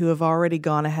love who have already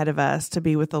gone ahead of us to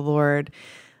be with the Lord,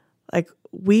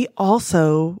 we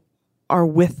also are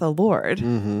with the Lord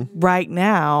right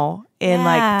now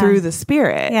through the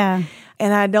Spirit. Yeah.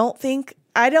 And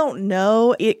I don't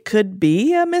know, it could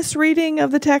be a misreading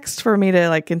of the text for me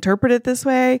to interpret it this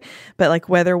way, but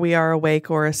whether we are awake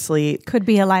or asleep, could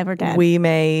be alive or dead, we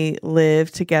may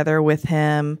live together with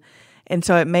him. And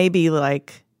so it may be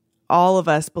all of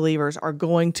us believers are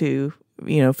going to,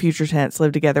 future tense,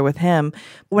 live together with him.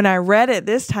 When I read it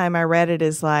this time, I read it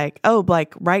as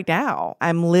right now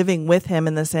I'm living with him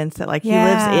in the sense that he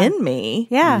lives in me.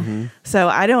 Yeah. Mm-hmm. So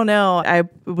I don't know. It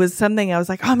was something I was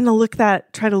I'm going to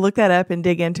try to look that up and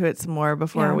dig into it some more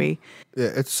before we. Yeah,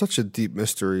 it's such a deep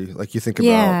mystery. You think about.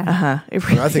 Yeah.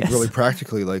 Really I think really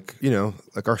practically,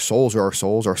 our souls are our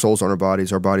souls. Our souls aren't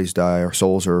our bodies die. Our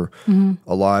souls are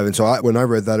alive. And so when I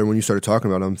read that and when you started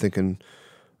talking about it, I'm thinking,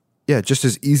 yeah, just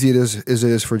as easy as it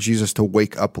is for Jesus to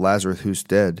wake up Lazarus who's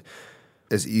dead,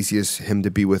 as easy as him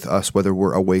to be with us, whether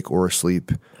we're awake or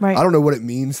asleep. Right. I don't know what it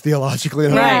means theologically,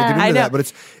 and I don't get into that, but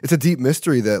it's a deep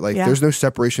mystery that there's no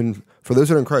separation for those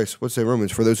that are in Christ. What's say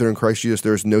Romans? For those that are in Christ Jesus,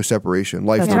 there's no separation,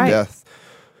 life or death,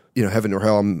 heaven or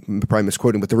hell. I'm probably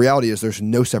misquoting, but the reality is there's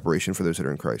no separation for those that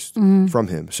are in Christ from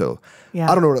him. So I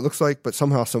don't know what it looks like, but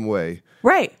somehow, some way,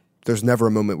 right. There's never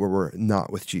a moment where we're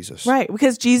not with Jesus. Right,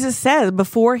 because Jesus said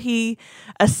before he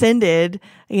ascended,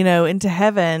 into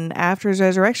heaven after his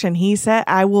resurrection, he said,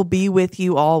 I will be with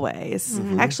you always.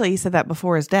 Mm-hmm. Actually, he said that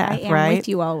before his death, right? I am with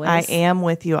you always. I am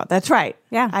with you. That's right.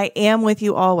 Yeah. I am with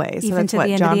you always. Even so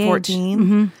that's John 14?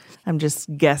 Mm-hmm. I'm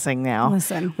just guessing now.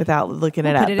 Listen, without looking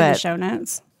it up. Put it in the show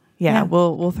notes. Yeah,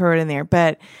 we'll throw it in there.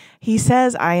 But he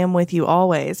says, I am with you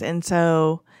always. And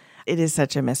so it is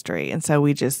such a mystery. And so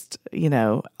we just,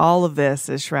 all of this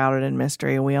is shrouded in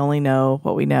mystery, and we only know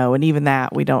what we know. And even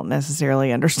that we don't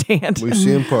necessarily understand. We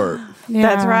see in part. Yeah.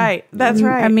 That's right. That's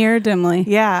right. A mirror dimly.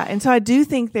 Yeah. And so I do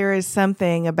think there is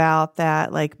something about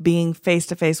that, being face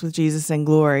to face with Jesus in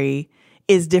glory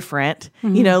is different.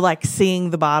 Mm-hmm.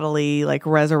 Seeing the bodily,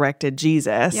 resurrected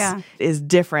Jesus is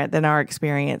different than our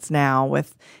experience now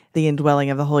with the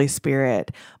indwelling of the Holy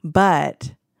Spirit.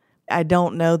 But I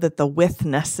don't know that the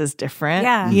withness is different,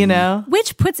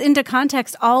 Which puts into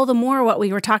context all the more what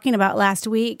we were talking about last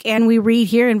week. And we read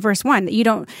here in verse 1 that you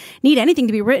don't need anything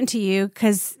to be written to you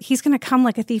because he's going to come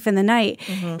like a thief in the night.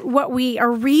 Mm-hmm. What we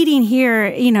are reading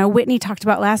here, Whitney talked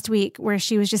about last week where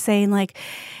she was just saying we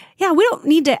don't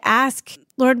need to ask,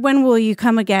 Lord, when will you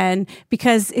come again?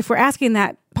 Because if we're asking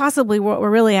that, possibly what we're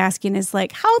really asking is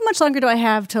how much longer do I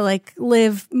have to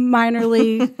live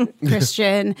minorly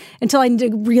Christian until I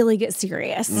really get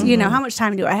serious? Mm-hmm. How much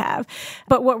time do I have?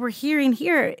 But what we're hearing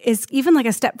here is even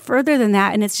a step further than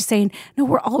that. And it's just saying, no,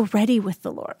 we're already with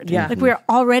the Lord. Yeah. We're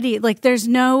already there's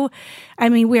no,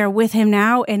 we are with him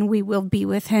now and we will be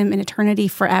with him in eternity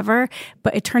forever.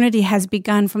 But eternity has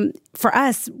begun for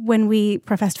us when we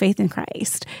professed faith in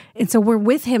Christ. And so we're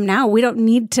with him now. We don't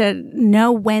need to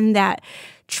know when that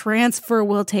transfer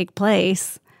will take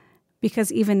place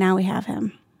because even now we have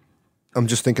him. I'm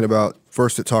just thinking about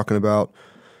first it talking about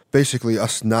basically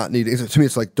us not needing, to me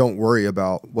it's don't worry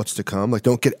about what's to come.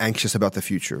 Don't get anxious about the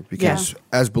future because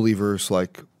as believers,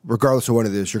 regardless of when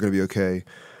it is, you're going to be okay.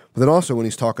 But then also when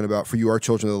he's talking about for you are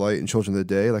children of the light and children of the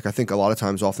day, I think a lot of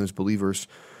times often as believers,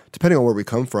 depending on where we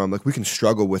come from, we can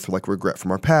struggle with regret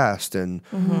from our past and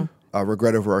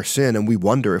regret over our sin, and we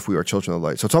wonder if we are children of the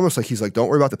light. So it's almost like he's like, don't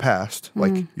worry about the past.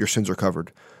 Like, your sins are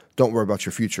covered. Don't worry about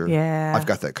your future. Yeah. I've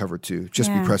got that covered too. Just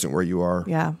be present where you are.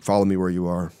 Yeah. Follow me where you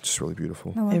are. It's just really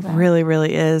beautiful. It really,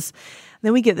 really is.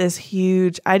 Then we get this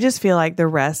huge, I just feel like the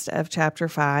rest of chapter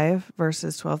 5,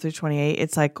 verses 12 through 28,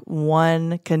 it's like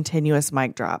one continuous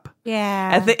mic drop. Yeah.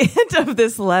 At the end of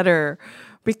this letter,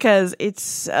 because it's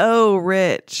so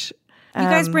rich. You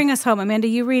guys bring us home. Amanda,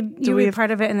 you read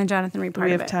part of it, and then Jonathan read part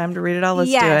of it. Do we have time to read it all?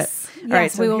 Let's do it. All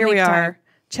right, so here we are.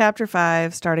 Chapter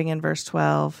 5, starting in verse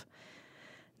 12.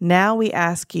 Now we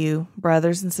ask you,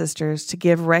 brothers and sisters, to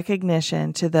give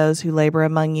recognition to those who labor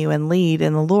among you and lead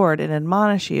in the Lord and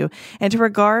admonish you, and to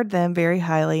regard them very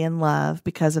highly in love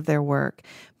because of their work.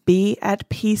 Be at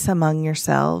peace among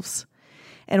yourselves.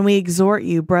 And we exhort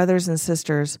you, brothers and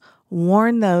sisters,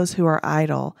 warn those who are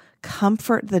idle,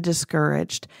 comfort the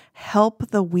discouraged, help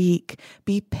the weak,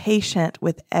 be patient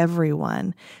with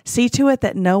everyone. See to it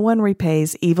that no one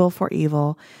repays evil for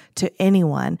evil to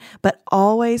anyone, but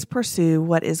always pursue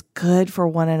what is good for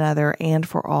one another and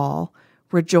for all.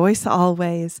 Rejoice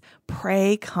always,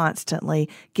 pray constantly,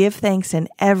 give thanks in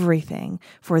everything,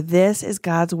 for this is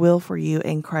God's will for you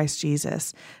in Christ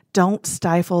Jesus. Don't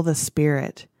stifle the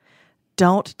Spirit.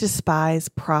 Don't despise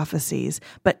prophecies,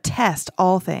 but test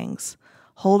all things.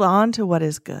 Hold on to what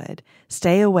is good.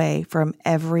 Stay away from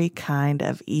every kind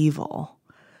of evil.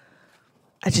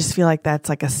 I just feel like that's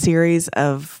like a series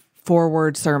of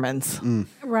 4-word sermons.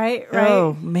 Right.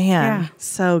 Oh, man.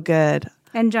 So good.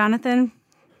 And Jonathan,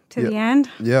 to the end?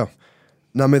 Yeah.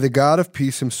 Now may the God of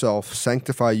peace himself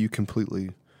sanctify you completely,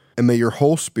 and may your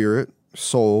whole spirit,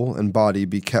 soul, and body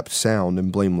be kept sound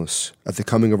and blameless at the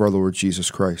coming of our Lord Jesus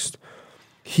Christ.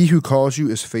 He who calls you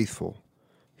is faithful.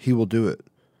 He will do it.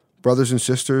 Brothers and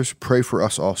sisters, pray for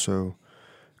us also.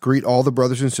 Greet all the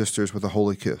brothers and sisters with a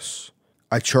holy kiss.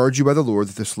 I charge you by the Lord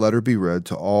that this letter be read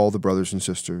to all the brothers and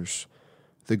sisters.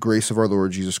 The grace of our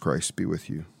Lord Jesus Christ be with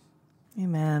you.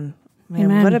 Amen.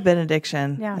 Man, what a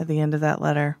benediction at the end of that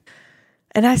letter.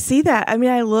 And I see that. I mean,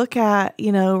 I look at,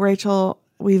 Rachel,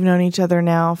 we've known each other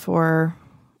now for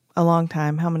a long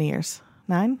time. How many years?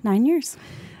 9? 9 years.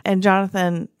 And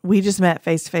Jonathan, we just met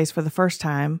face to face for the first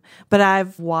time, but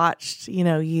I've watched,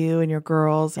 you and your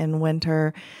girls in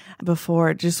winter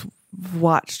before, just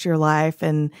watched your life.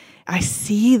 And I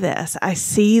see this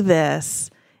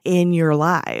in your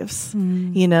lives,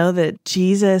 that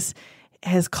Jesus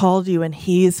has called you and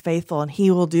he is faithful and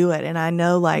he will do it. And I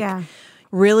know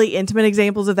really intimate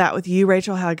examples of that with you,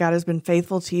 Rachel, how God has been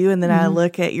faithful to you. And then I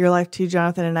look at your life too,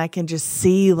 Jonathan, and I can just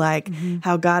see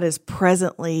how God is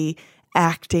presently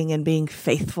acting and being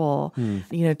faithful,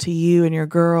 to you and your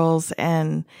girls.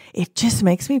 And it just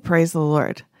makes me praise the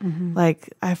Lord.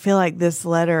 I feel like this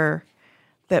letter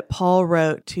that Paul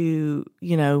wrote to,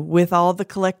 with all the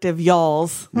collective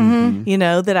y'alls,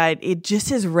 it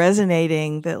just is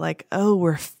resonating that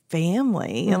we're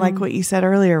family. And like what you said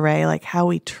earlier, Ray, how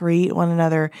we treat one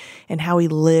another and how we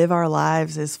live our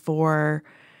lives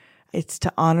it's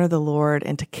to honor the Lord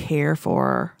and to care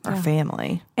for our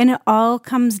family. And it all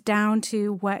comes down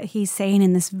to what he's saying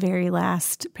in this very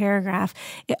last paragraph.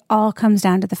 It all comes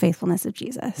down to the faithfulness of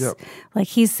Jesus. Yep.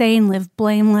 He's saying, live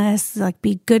blameless,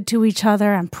 be good to each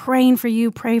other. I'm praying for you,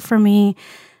 pray for me.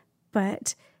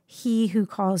 But he who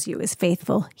calls you is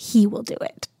faithful. He will do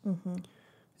it.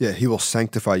 Yeah, he will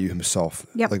sanctify you himself.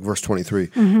 Yep. Like verse 23.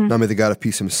 Now may the God of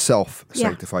peace himself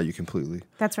sanctify you completely.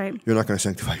 That's right. You're not going to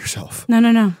sanctify yourself.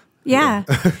 No. Yeah.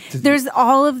 There's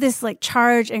all of this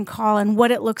charge and call and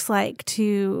what it looks like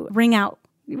to ring out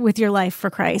with your life for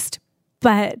Christ.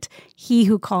 But he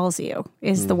who calls you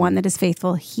is the one that is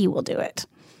faithful. He will do it.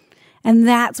 And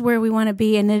that's where we want to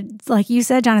be. And it's like you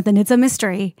said, Jonathan, it's a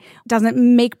mystery. It doesn't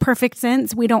make perfect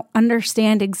sense. We don't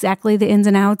understand exactly the ins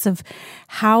and outs of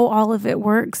how all of it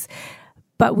works.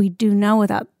 But we do know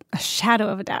without a shadow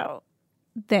of a doubt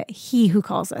that he who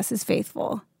calls us is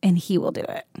faithful and he will do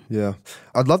it. Yeah.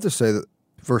 I'd love to say that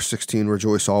verse 16,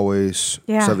 rejoice always.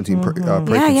 17, pray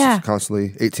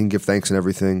constantly. 18, give thanks and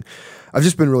everything. I've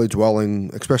just been really dwelling,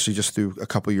 especially just through a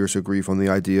couple of years of grief, on the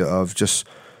idea of just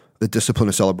the discipline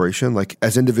of celebration,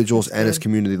 as individuals and as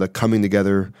community, coming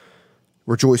together,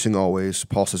 rejoicing always.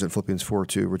 Paul says in Philippians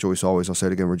 4:2, rejoice always. I'll say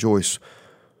it again, rejoice.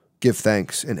 Give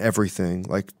thanks in everything.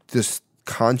 This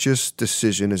conscious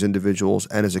decision as individuals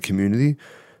and as a community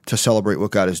to celebrate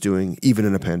what God is doing, even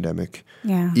in a pandemic,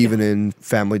 even in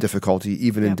family difficulty,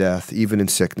 even in death, even in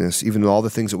sickness, even in all the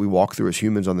things that we walk through as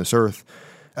humans on this earth.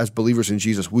 As believers in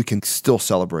Jesus, we can still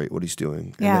celebrate what he's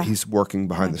doing and that he's working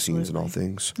behind the scenes in all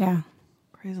things. Yeah.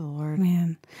 Praise the Lord.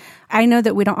 Man. I know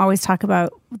that we don't always talk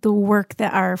about the work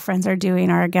that our friends are doing,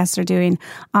 our guests are doing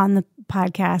on the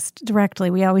podcast directly.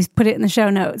 We always put it in the show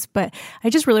notes, but I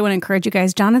just really want to encourage you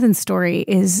guys. Jonathan's story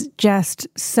is just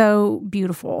so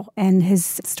beautiful, and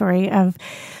his story of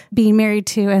being married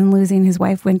to and losing his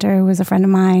wife, Winter, who was a friend of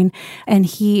mine, and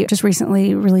he just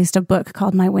recently released a book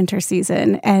called My Winter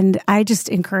Season. And I just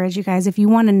encourage you guys, if you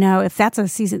want to know if that's a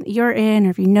season that you're in, or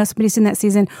if you know somebody's in that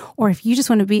season, or if you just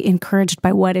want to be encouraged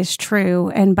by what is true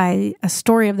and by a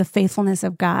story of the faithfulness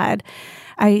of God,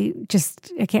 I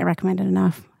can't recommend it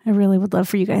enough. I really would love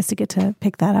for you guys to get to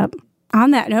pick that up.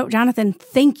 On that note, Jonathan,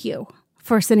 thank you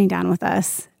for sitting down with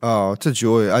us. Oh, it's a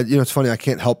joy. It's funny. I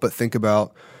can't help but think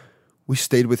about, we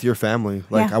stayed with your family.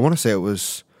 I want to say it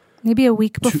was maybe a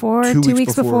week before, 2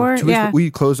 weeks before. We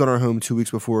closed on our home 2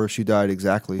 weeks before she died.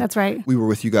 Exactly. That's right. We were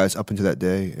with you guys up until that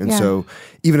day. And so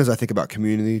even as I think about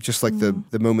community, just like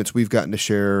the moments we've gotten to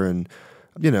share, and,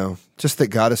 just that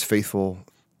God is faithful.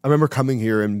 I remember coming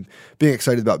here and being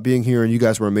excited about being here, and you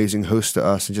guys were amazing hosts to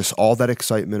us, and just all that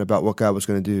excitement about what God was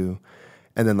going to do.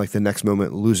 And then the next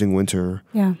moment, losing Winter.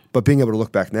 Yeah. But being able to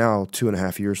look back now,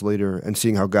 2.5 years later, and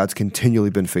seeing how God's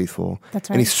continually been faithful. That's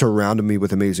right. And He's surrounded me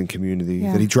with amazing community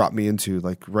that He dropped me into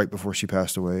right before she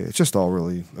passed away. It's just all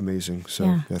really amazing.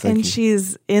 So thank you. And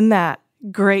she's in that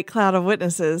great cloud of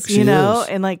witnesses, She is.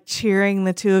 and cheering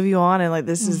the two of you on, and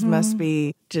this must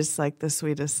be just the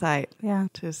sweetest sight. Yeah.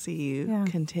 To see you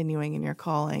continuing in your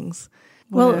callings.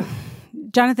 Well,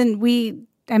 Jonathan,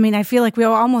 I feel like we've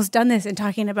almost done this in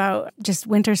talking about just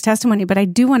Winter's testimony, but I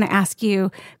do want to ask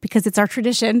you, because it's our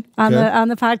tradition on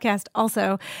the podcast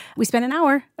also, we spent an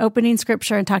hour opening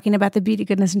scripture and talking about the beauty,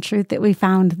 goodness, and truth that we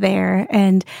found there.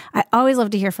 And I always love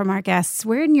to hear from our guests,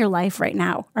 where in your life right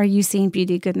now are you seeing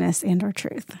beauty, goodness, and or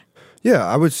truth? Yeah,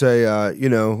 I would say,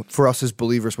 for us as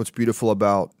believers, what's beautiful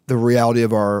about the reality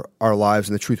of our lives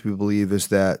and the truth we believe is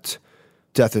that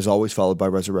death is always followed by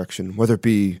resurrection, whether it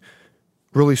be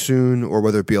really soon or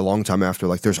whether it be a long time after.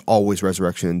 There's always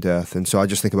resurrection and death. And so I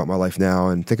just think about my life now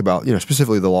and think about,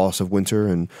 specifically the loss of Winter.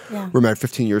 And we're married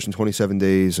 15 years and 27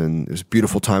 days, and it was a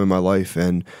beautiful time in my life.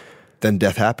 And then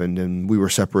death happened and we were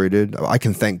separated. I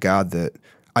can thank God that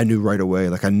I knew right away,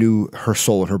 I knew her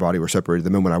soul and her body were separated the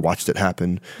moment I watched it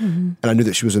happen. Mm-hmm. And I knew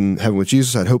that she was in heaven with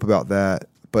Jesus. I had hope about that.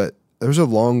 But there was a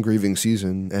long grieving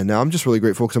season, and now I'm just really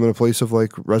grateful because I'm in a place of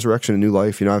resurrection and new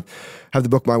life. I have the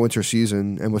book My Winter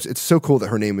Season, and it's so cool that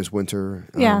her name is Winter,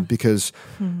 because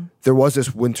there was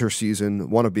this winter season,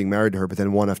 one of being married to her, but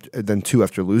then two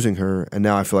after losing her, and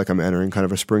now I feel like I'm entering kind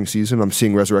of a spring season. I'm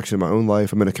seeing resurrection in my own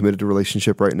life. I'm in a committed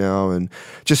relationship right now, and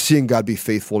just seeing God be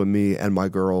faithful to me and my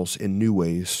girls in new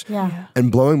ways,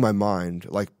 and blowing my mind,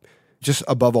 just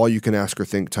above all you can ask or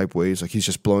think type ways. He's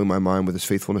just blowing my mind with his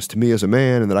faithfulness to me as a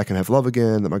man, and that I can have love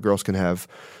again, that my girls can have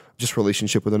just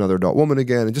relationship with another adult woman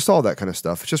again, and just all that kind of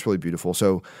stuff. It's just really beautiful.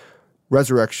 So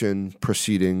resurrection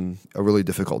preceding a really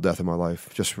difficult death in my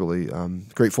life, just really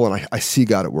grateful. And I see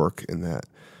God at work in that.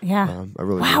 Yeah. I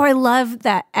really do. I love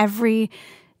that every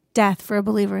death for a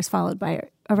believer is followed by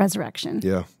a resurrection.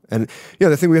 Yeah. And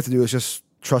the thing we have to do is just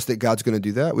trust that God's going to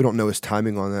do that. We don't know His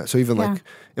timing on that. So even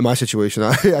in my situation,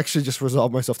 I actually just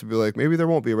resolved myself to be maybe there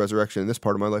won't be a resurrection in this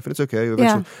part of my life, and it's okay.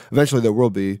 Eventually there will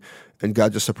be. And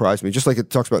God just surprised me. Just like it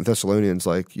talks about in Thessalonians,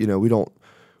 we don't know.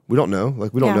 We don't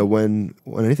know when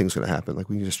anything's going to happen. We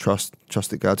can just trust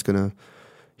that God's going to,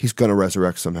 He's going to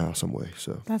resurrect somehow, some way.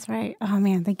 So that's right. Oh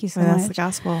man, thank you so much. That's the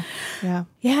gospel. Yeah.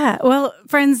 Yeah. Well,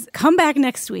 friends, come back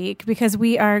next week because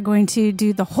we are going to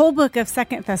do the whole book of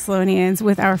 2 Thessalonians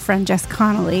with our friend Jess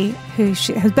Connolly, who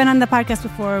has been on the podcast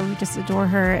before. We just adore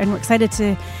her, and we're excited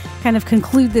to kind of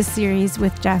conclude this series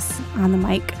with Jess on the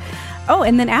mic. Oh,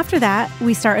 and then after that,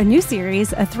 we start a new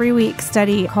series, a 3-week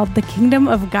study called The Kingdom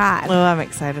of God. Oh, I'm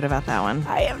excited about that one.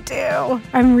 I am too.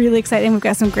 I'm really excited. And we've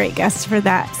got some great guests for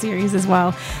that series as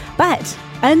well. But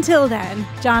until then,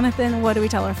 Jonathan, what do we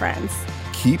tell our friends?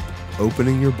 Keep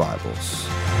opening your Bibles.